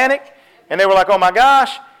 there was panic. And they were like, oh my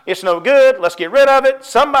gosh, it's no good. Let's get rid of it.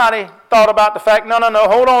 Somebody thought about the fact, no,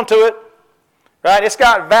 hold on to it. Right? It's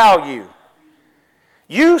got value.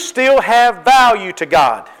 you still have value to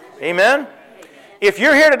God. Amen? If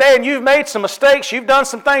you're here today and you've made some mistakes, you've done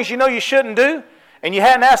some things you know you shouldn't do, and you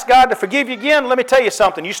hadn't asked God to forgive you again, let me tell you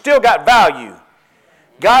something. You still got value.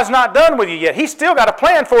 God's not done with you yet. He's still got a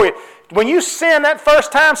plan for you. When you sin that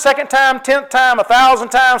first time, second time, 10th time, 1,000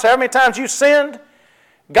 times, however many times you sinned,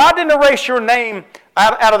 God didn't erase your name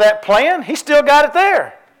out of that plan. He still got it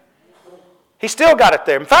there. He still got it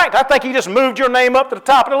there. In fact, I think He just moved your name up to the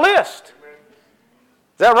top of the list.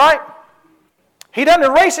 Is that right? He doesn't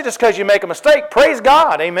erase it just because you make a mistake. Praise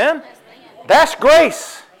God. Amen? That's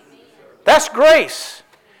grace. That's grace.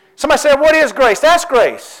 Somebody said, what is grace? That's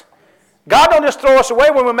grace. God don't just throw us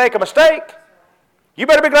away when we make a mistake. You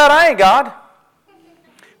better be glad I ain't God.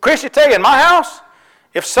 Chris, you tell you, in my house,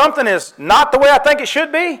 if something is not the way I think it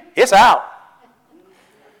should be, it's out.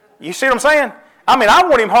 You see what I'm saying? I mean, I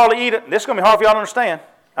won't even hardly eat it. This is going to be hard for y'all to understand.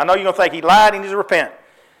 I know you're going to think he lied, he needs to repent.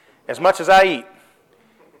 As much as I eat.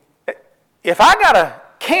 If I got a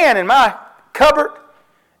can in my cupboard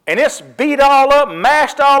and it's beat all up,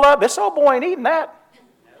 mashed all up, this old boy ain't eating that.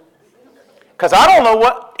 Because I don't know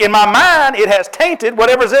what, in my mind, it has tainted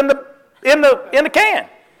whatever's in the can.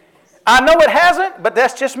 I know it hasn't, but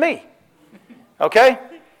that's just me. Okay?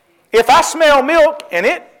 If I smell milk and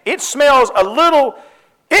it smells a little,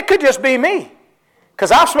 it could just be me.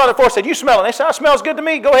 Because I've smelled it before. I said, you smell it. And they said, it smells good to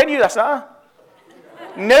me. Go ahead and use it. I said,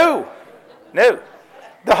 No.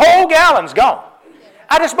 The whole gallon's gone.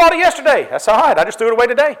 I just bought it yesterday. That's all right. I just threw it away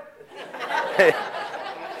today.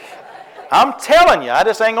 I'm telling you, I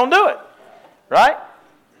just ain't going to do it. Right?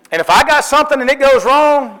 And if I got something and it goes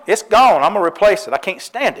wrong, it's gone. I'm going to replace it. I can't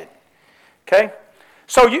stand it. Okay?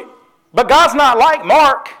 But God's not like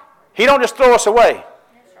Mark. He don't just throw us away.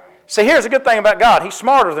 See, here's the good thing about God. He's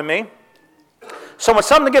smarter than me. So when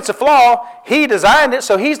something gets a flaw, He designed it,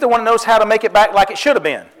 so He's the one who knows how to make it back like it should have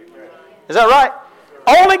been. Is that right?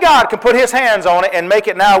 Only God can put His hands on it and make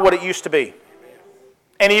it now what it used to be.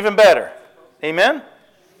 And even better. Amen?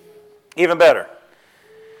 Even better.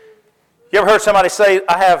 You ever heard somebody say,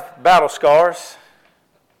 I have battle scars?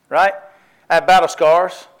 Right? I have battle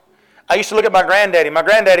scars. I used to look at my granddaddy. My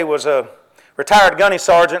granddaddy was a retired gunny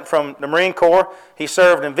sergeant from the Marine Corps. He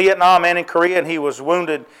served in Vietnam and in Korea, and he was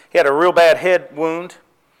wounded. He had a real bad head wound.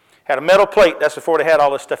 Had a metal plate. That's before they had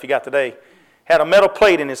all this stuff you got today. Had a metal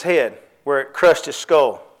plate in his head where it crushed his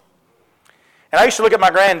skull. And I used to look at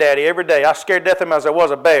my granddaddy every day. I was scared to death of him as I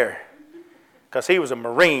was a bear because he was a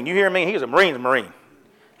Marine. You hear me? He was a Marine's Marine.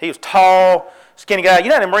 He was tall, skinny guy. You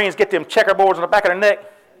know how the Marines get them checkerboards on the back of their neck? You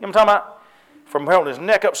know what I'm talking about? From holding his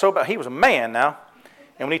neck up so bad. He was a man now.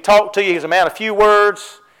 And when he talked to you, he was a man of few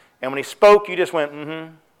words. And when he spoke, you just went,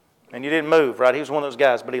 mm-hmm. And you didn't move, right? He was one of those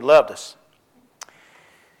guys, but he loved us.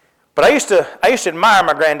 But I used to admire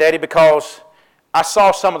my granddaddy because I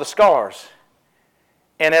saw some of the scars.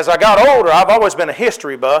 And as I got older, I've always been a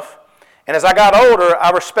history buff. And as I got older, I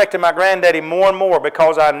respected my granddaddy more and more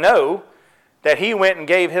because I know that he went and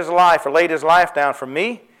gave his life or laid his life down for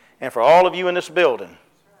me and for all of you in this building,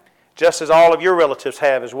 just as all of your relatives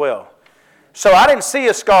have as well. So I didn't see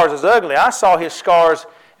his scars as ugly. I saw his scars,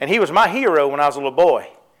 and he was my hero when I was a little boy.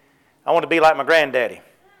 I wanted to be like my granddaddy.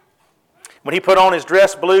 When he put on his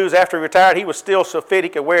dress blues after he retired, he was still so fit he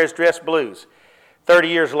could wear his dress blues. 30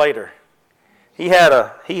 years later, he had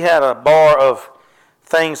a bar of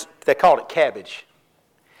things, they called it cabbage.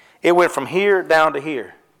 It went from here down to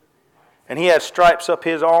here. And he had stripes up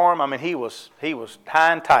his arm. I mean, he was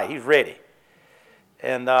high and tight. He was ready.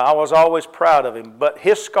 And I was always proud of him. But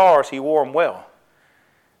his scars, he wore them well.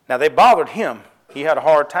 Now, they bothered him. He had a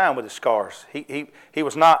hard time with his scars. He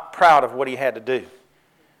was not proud of what he had to do.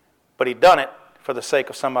 But he done it for the sake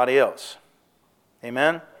of somebody else.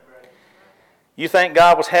 Amen? You think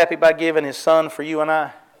God was happy by giving His Son for you and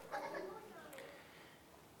I?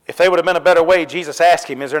 If there would have been a better way, Jesus asked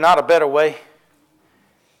Him, is there not a better way?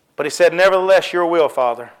 But He said, nevertheless, your will,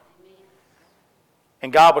 Father.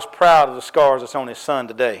 And God was proud of the scars that's on His Son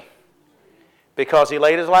today because He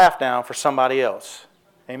laid His life down for somebody else.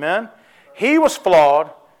 Amen? He was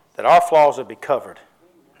flawed that our flaws would be covered.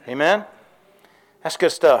 Amen? That's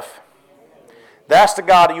good stuff. That's the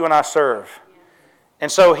God that you and I serve.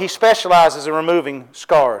 And so He specializes in removing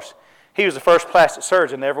scars. He was the first plastic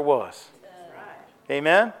surgeon there ever was.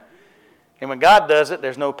 Amen? And when God does it,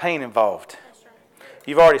 there's no pain involved.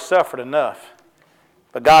 You've already suffered enough.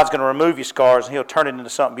 But God's going to remove your scars and He'll turn it into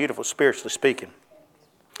something beautiful, spiritually speaking.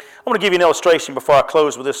 I want to give you an illustration before I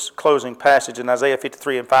close with this closing passage in Isaiah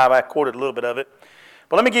 53 and 5. I quoted a little bit of it.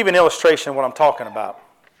 But let me give you an illustration of what I'm talking about.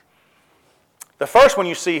 The first one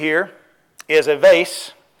you see here is a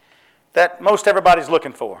vase that most everybody's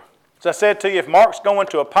looking for. As I said to you, if Mark's going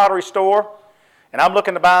to a pottery store and I'm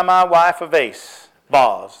looking to buy my wife a vase,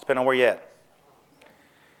 depending on where you're at.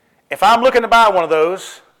 If I'm looking to buy one of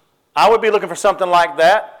those, I would be looking for something like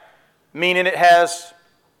that, meaning it has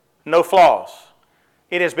no flaws.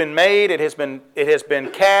 It has been made, it has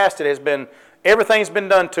been cast, everything's been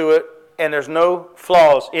done to it, and there's no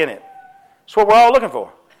flaws in it. That's what we're all looking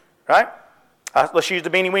for, right? Let's use the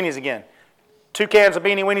Beanie Weenies again. 2 cans of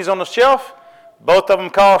Beanie Weenies on the shelf. Both of them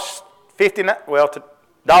cost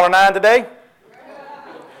 $1.09 today.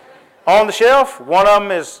 On the shelf, one of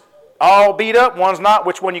them is all beat up, one's not.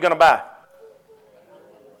 Which one are you going to buy?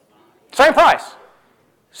 Same price.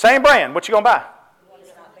 Same brand. What you going to buy?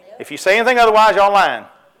 If you say anything otherwise, y'all lying.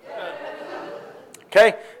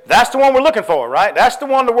 Okay? That's the one we're looking for, right? That's the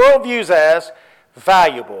one the world views as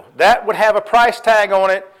valuable. That would have a price tag on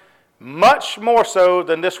it much more so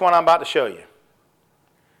than this one I'm about to show you.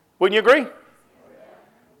 Wouldn't you agree?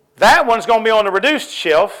 That one's going to be on the reduced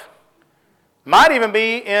shelf. Might even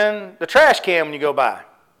be in the trash can when you go by,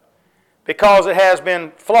 because it has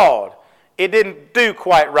been flawed. It didn't do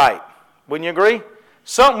quite right. Wouldn't you agree?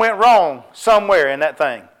 Something went wrong somewhere in that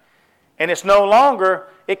thing. And it's no longer,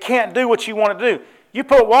 it can't do what you want to do. You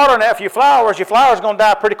put water in that for your flowers are going to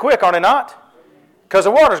die pretty quick, are they not? Because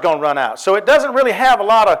the water's going to run out. So it doesn't really have a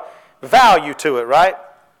lot of value to it, right?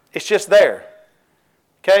 It's just there.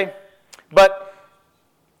 Okay? But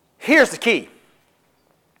here's the key.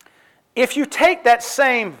 If you take that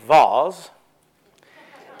same vase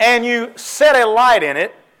and you set a light in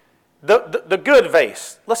it, the good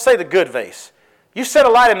vase, let's say the good vase. You set a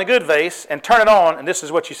light in the good vase and turn it on, and this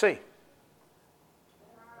is what you see.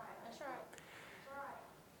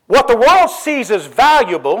 What the world sees as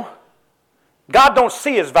valuable, God don't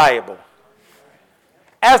see as valuable.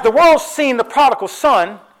 As the world's seen the prodigal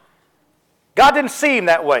son, God didn't see him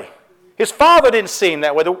that way. His father didn't see him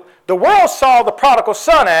that way. The world saw the prodigal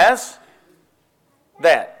son as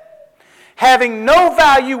that. Having no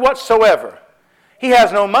value whatsoever. He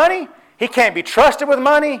has no money. He can't be trusted with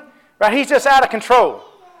money. Right? He's just out of control.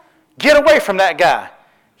 Get away from that guy.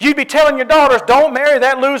 You'd be telling your daughters, don't marry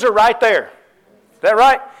that loser right there. Is that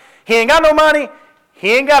right? He ain't got no money.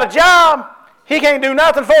 He ain't got a job. He can't do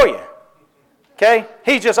nothing for you. Okay?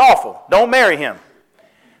 He's just awful. Don't marry him.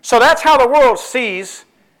 So that's how the world sees,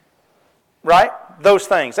 right, those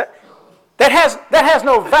things. That has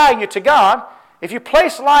no value to God. If you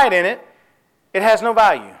place light in it, it has no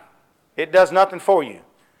value. It does nothing for you.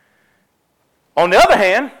 On the other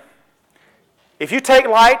hand, if you take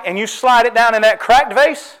light and you slide it down in that cracked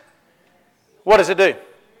vase, what does it do?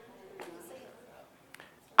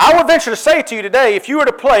 I would venture to say to you today, if you were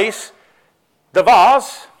to place the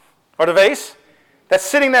vase or the vase that's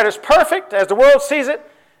sitting there as perfect as the world sees it,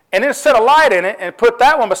 and then set a light in it and put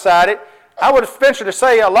that one beside it, I would venture to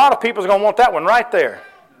say a lot of people are going to want that one right there.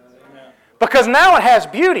 Because now it has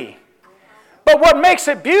beauty. But what makes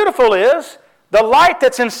it beautiful is the light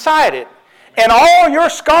that's inside it. And all your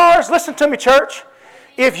scars, listen to me, church,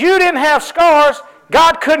 if you didn't have scars,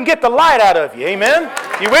 God couldn't get the light out of you. Amen?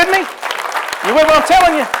 You with me? You with what I'm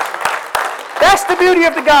telling you? That's the beauty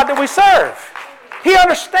of the God that we serve. He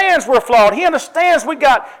understands we're flawed. He understands we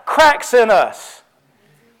got cracks in us.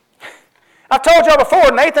 I've told y'all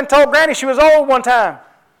before, Nathan told Granny she was old one time.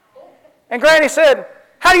 And Granny said,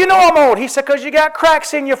 how do you know I'm old? He said, because you got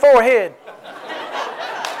cracks in your forehead.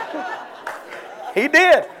 He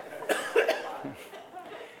did.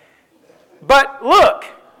 But look,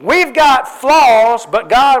 we've got flaws, but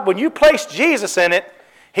God, when you place Jesus in it,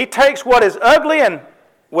 He takes what is ugly and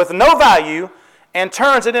with no value and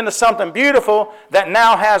turns it into something beautiful that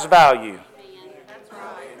now has value.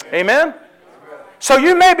 Amen? So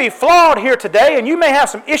you may be flawed here today, and you may have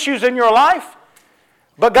some issues in your life,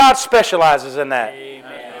 but God specializes in that.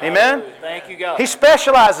 Amen. Amen? Thank you, God. He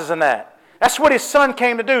specializes in that. That's what His Son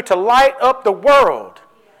came to do, to light up the world.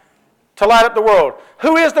 To light up the world.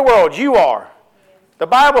 Who is the world? You are. The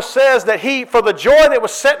Bible says that He, for the joy that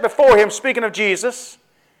was set before Him, speaking of Jesus,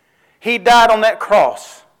 He died on that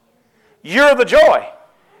cross. You're the joy.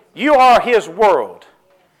 You are His world.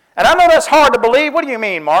 And I know that's hard to believe. What do you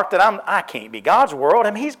mean, Mark, that I can't be God's world?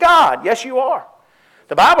 I mean, He's God. Yes, you are.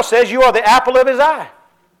 The Bible says you are the apple of His eye.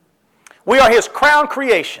 We are His crown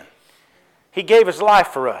creation. He gave His life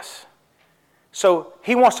for us. So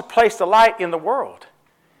He wants to place the light in the world,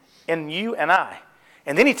 in you and I.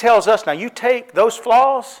 And then He tells us, now you take those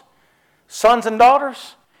flaws, sons and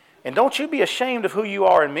daughters, and don't you be ashamed of who you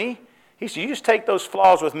are in me. He said, you just take those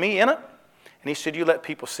flaws with me in it, and He said, you let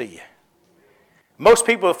people see you. Most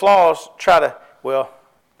people with flaws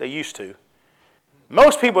they used to.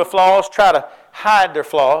 Most people with flaws try to hide their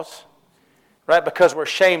flaws. right? Because we're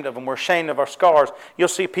ashamed of them. We're ashamed of our scars. You'll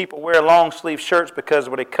see people wear long sleeve shirts because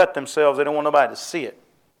when they cut themselves, they don't want nobody to see it.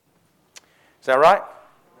 Is that right?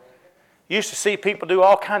 You used to see people do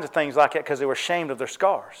all kinds of things like that because they were ashamed of their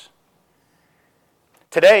scars.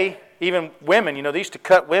 Today, even women, they used to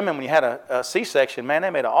cut women when you had a C-section. Man, they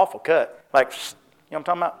made an awful cut. Like, you know what I'm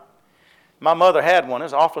talking about? My mother had one. It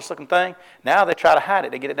was an awful looking thing. Now they try to hide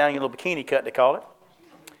it. They get it down in your little bikini cut, they call it.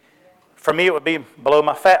 For me, it would be below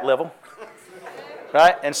my fat level.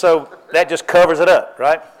 Right? And so that just covers it up,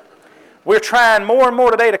 right? We're trying more and more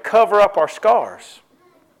today to cover up our scars.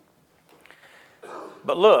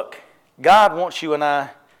 But look, God wants you and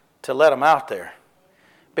I to let them out there.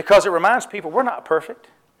 Because it reminds people we're not perfect.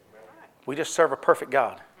 We just serve a perfect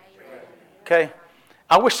God. Okay?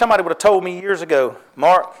 I wish somebody would have told me years ago,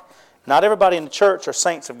 Mark, not everybody in the church are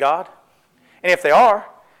saints of God. And if they are,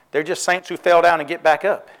 they're just saints who fell down and get back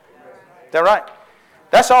up. Is that right?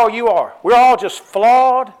 That's all you are. We're all just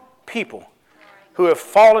flawed people who have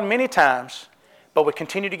fallen many times, but we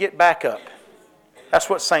continue to get back up. That's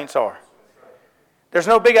what saints are. There's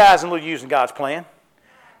no big eyes and little U's in God's plan.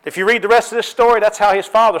 If you read the rest of this story, that's how his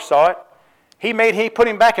father saw it. He put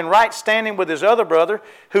him back in right standing with his other brother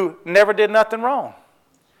who never did nothing wrong.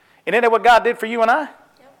 And isn't that what God did for you and I?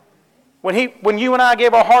 When you and I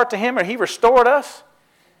gave our heart to him and he restored us,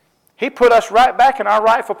 he put us right back in our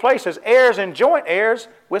rightful place as heirs and joint heirs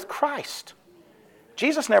with Christ.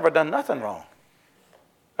 Jesus never done nothing wrong.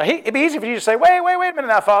 Now, it'd be easy for you to say, wait a minute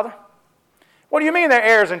now, Father. What do you mean they're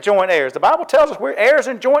heirs and joint heirs? The Bible tells us we're heirs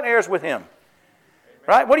and joint heirs with him.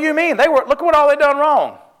 Right? What do you mean? Look at what all they done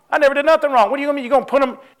wrong. I never did nothing wrong. What do you mean? You're going to put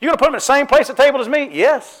them in the same place at the table as me?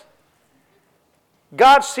 Yes.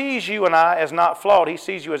 God sees you and I as not flawed. He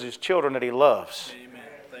sees you as his children that he loves. Amen.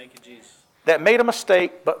 Thank you, Jesus. That made a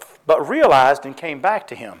mistake, but realized and came back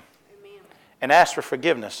to him. Amen. And asked for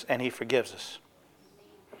forgiveness, and he forgives us.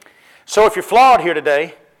 So if you're flawed here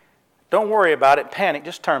today, don't worry about it, panic,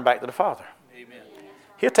 just turn back to the Father. Amen.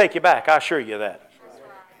 He'll take you back, I assure you of that.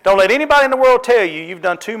 Don't let anybody in the world tell you you've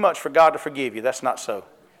done too much for God to forgive you. That's not so.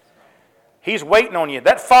 He's waiting on you.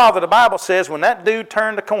 That father, the Bible says, when that dude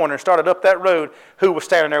turned the corner and started up that road, who was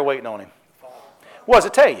standing there waiting on him? What does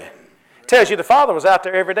it tell you? It tells you the father was out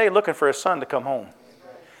there every day looking for his son to come home.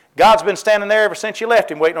 God's been standing there ever since you left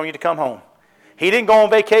him waiting on you to come home. He didn't go on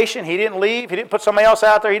vacation. He didn't leave. He didn't put somebody else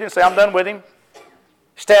out there. He didn't say, I'm done with him.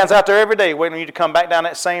 He stands out there every day waiting on you to come back down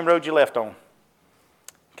that same road you left on.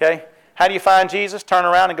 Okay? How do you find Jesus? Turn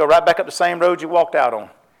around and go right back up the same road you walked out on.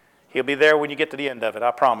 He'll be there when you get to the end of it, I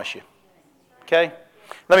promise you. Okay?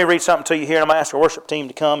 Let me read something to you here, and I'm going to ask our worship team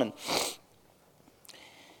to come. And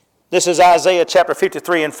this is Isaiah chapter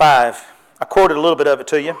 53 and 5. I quoted a little bit of it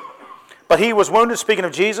to you. But he was wounded, speaking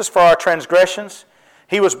of Jesus, for our transgressions.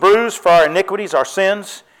 He was bruised for our iniquities, our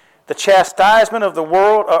sins. The chastisement of the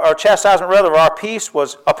world, or chastisement rather, of our peace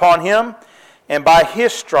was upon him. And by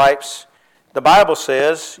his stripes, the Bible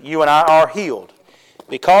says, you and I are healed.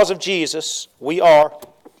 Because of Jesus, we are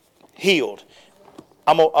healed.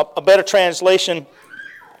 A better translation,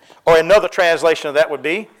 or another translation of that would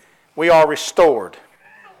be, we are restored.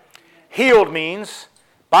 Healed means,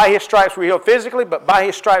 by his stripes we're healed physically, but by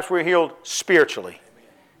his stripes we're healed spiritually.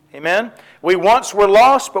 Amen? We once were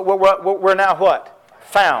lost, but we're now what?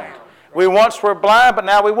 Found. We once were blind, but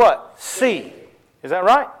now we what? See. Is that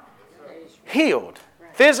right? Healed.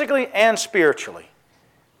 Physically and spiritually.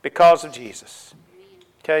 Because of Jesus.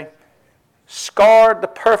 Okay? Scarred the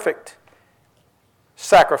perfect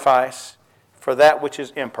sacrifice for that which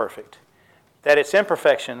is imperfect. That its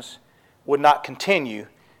imperfections would not continue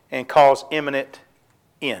and cause imminent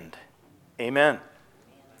end. Amen.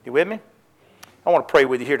 You with me? I want to pray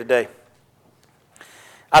with you here today.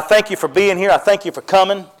 I thank you for being here. I thank you for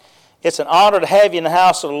coming. It's an honor to have you in the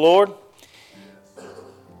house of the Lord.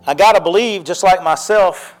 I got to believe, just like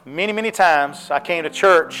myself, many, many times I came to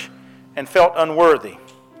church and felt unworthy.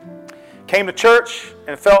 Came to church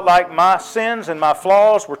and felt like my sins and my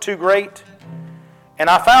flaws were too great. And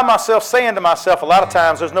I found myself saying to myself a lot of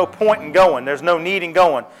times, there's no point in going. There's no need in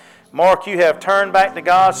going. Mark, you have turned back to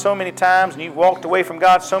God so many times and you've walked away from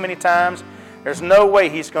God so many times. There's no way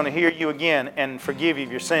He's going to hear you again and forgive you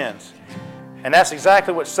of your sins. And that's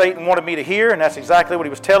exactly what Satan wanted me to hear, and that's exactly what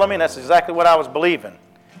he was telling me, and that's exactly what I was believing.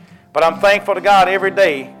 But I'm thankful to God every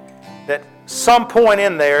day that some point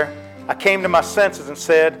in there, I came to my senses and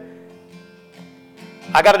said,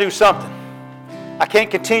 I got to do something. I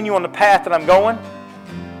can't continue on the path that I'm going,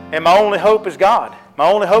 and my only hope is God. My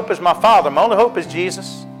only hope is my Father. My only hope is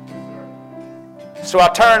Jesus. So I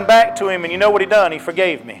turned back to Him, and you know what He done? He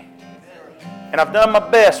forgave me. And I've done my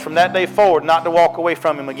best from that day forward not to walk away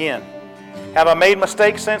from Him again. Have I made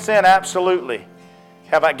mistakes since then? Absolutely.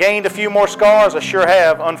 Have I gained a few more scars? I sure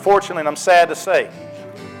have, unfortunately, and I'm sad to say.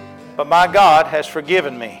 But my God has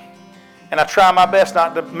forgiven me. And I try my best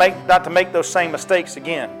not to make those same mistakes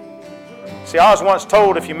again. See, I was once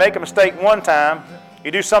told if you make a mistake one time,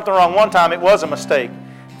 you do something wrong one time, it was a mistake.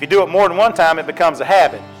 If you do it more than one time, it becomes a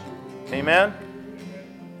habit. Amen?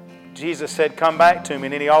 Jesus said, come back to me.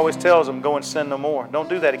 And then he always tells them, go and sin no more. Don't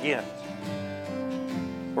do that again.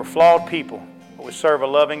 We're flawed people, but we serve a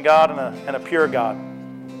loving God and a pure God.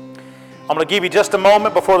 I'm going to give you just a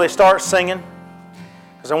moment before they start singing,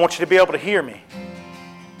 because I want you to be able to hear me.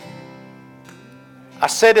 I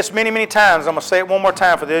said this many, many times. I'm going to say it one more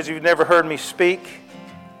time for those of you who've never heard me speak,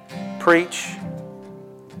 preach.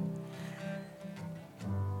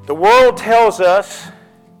 The world tells us,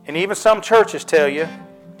 and even some churches tell you,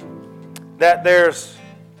 that there's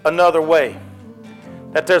another way,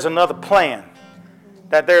 that there's another plan,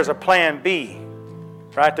 that there's a plan B,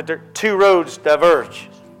 right? That there two roads diverge,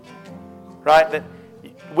 right? That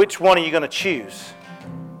which one are you going to choose?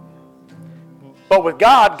 But with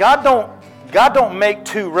God, God don't make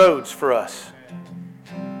two roads for us.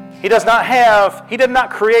 He did not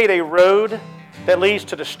create a road that leads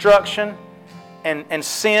to destruction and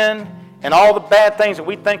sin and all the bad things that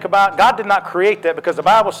we think about. God did not create that, because the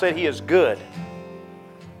Bible said He is good.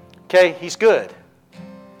 Okay, He's good.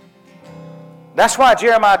 That's why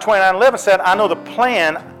Jeremiah 29:11 said, I know the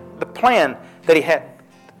plan that He had.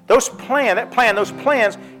 Those plans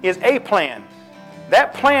is a plan.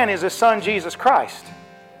 That plan is His Son, Jesus Christ.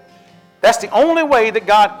 That's the only way that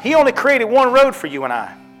God, He only created one road for you and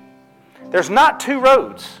I. There's not two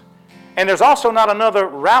roads. And there's also not another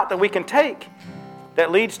route that we can take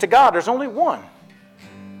that leads to God. There's only one.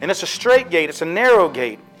 And it's a straight gate. It's a narrow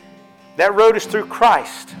gate. That road is through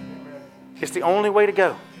Christ. It's the only way to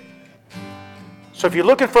go. So if you're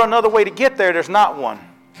looking for another way to get there, there's not one.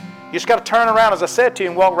 You just got to turn around, as I said to you,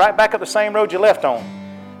 and walk right back up the same road you left on.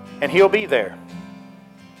 And He'll be there.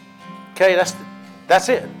 Okay, that's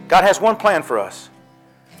it. God has one plan for us.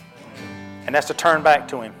 And that's to turn back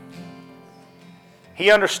to Him.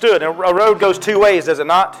 He understood. A road goes two ways, does it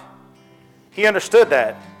not? He understood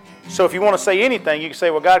that. So if you want to say anything, you can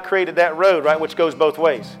say, well, God created that road, right, which goes both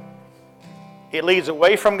ways. It leads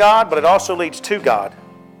away from God, but it also leads to God.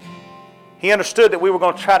 He understood that we were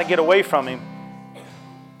going to try to get away from Him.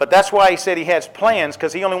 But that's why He said He has plans,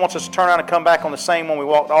 because He only wants us to turn around and come back on the same one we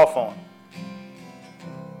walked off on.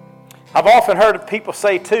 I've often heard people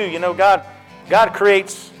say too, God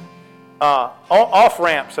creates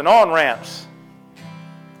off-ramps and on-ramps.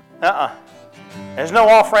 There's no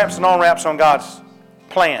off-ramps and on-ramps on God's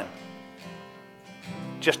plan.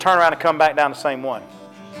 Just turn around and come back down the same one.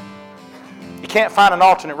 You can't find an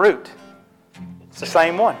alternate route. It's the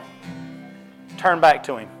same one. Turn back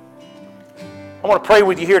to Him. I want to pray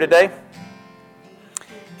with you here today.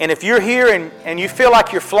 And if you're here and you feel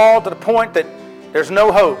like you're flawed to the point that there's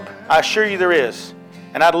no hope, I assure you there is.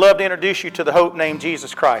 And I'd love to introduce you to the hope named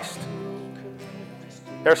Jesus Christ.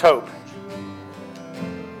 There's hope.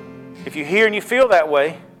 If you're here and you feel that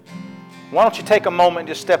way, why don't you take a moment and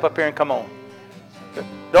just step up here and come on.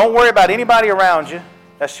 Don't worry about anybody around you.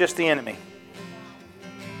 That's just the enemy.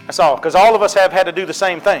 That's all. Because all of us have had to do the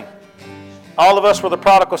same thing. All of us were the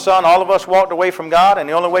prodigal son. All of us walked away from God, and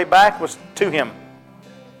the only way back was to Him.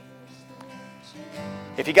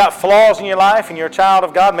 If you got flaws in your life and you're a child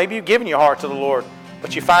of God, maybe you've given your heart to the Lord,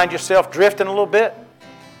 but you find yourself drifting a little bit,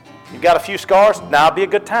 you've got a few scars, now would be a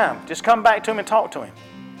good time. Just come back to Him and talk to Him.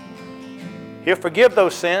 He'll forgive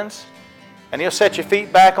those sins, and He'll set your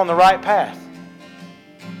feet back on the right path.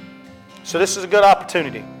 So this is a good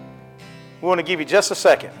opportunity. We want to give you just a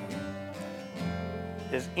second.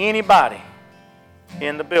 Is anybody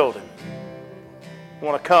in the building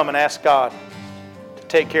want to come and ask God to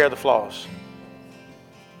take care of the flaws?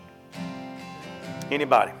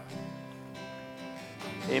 Anybody?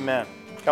 Amen.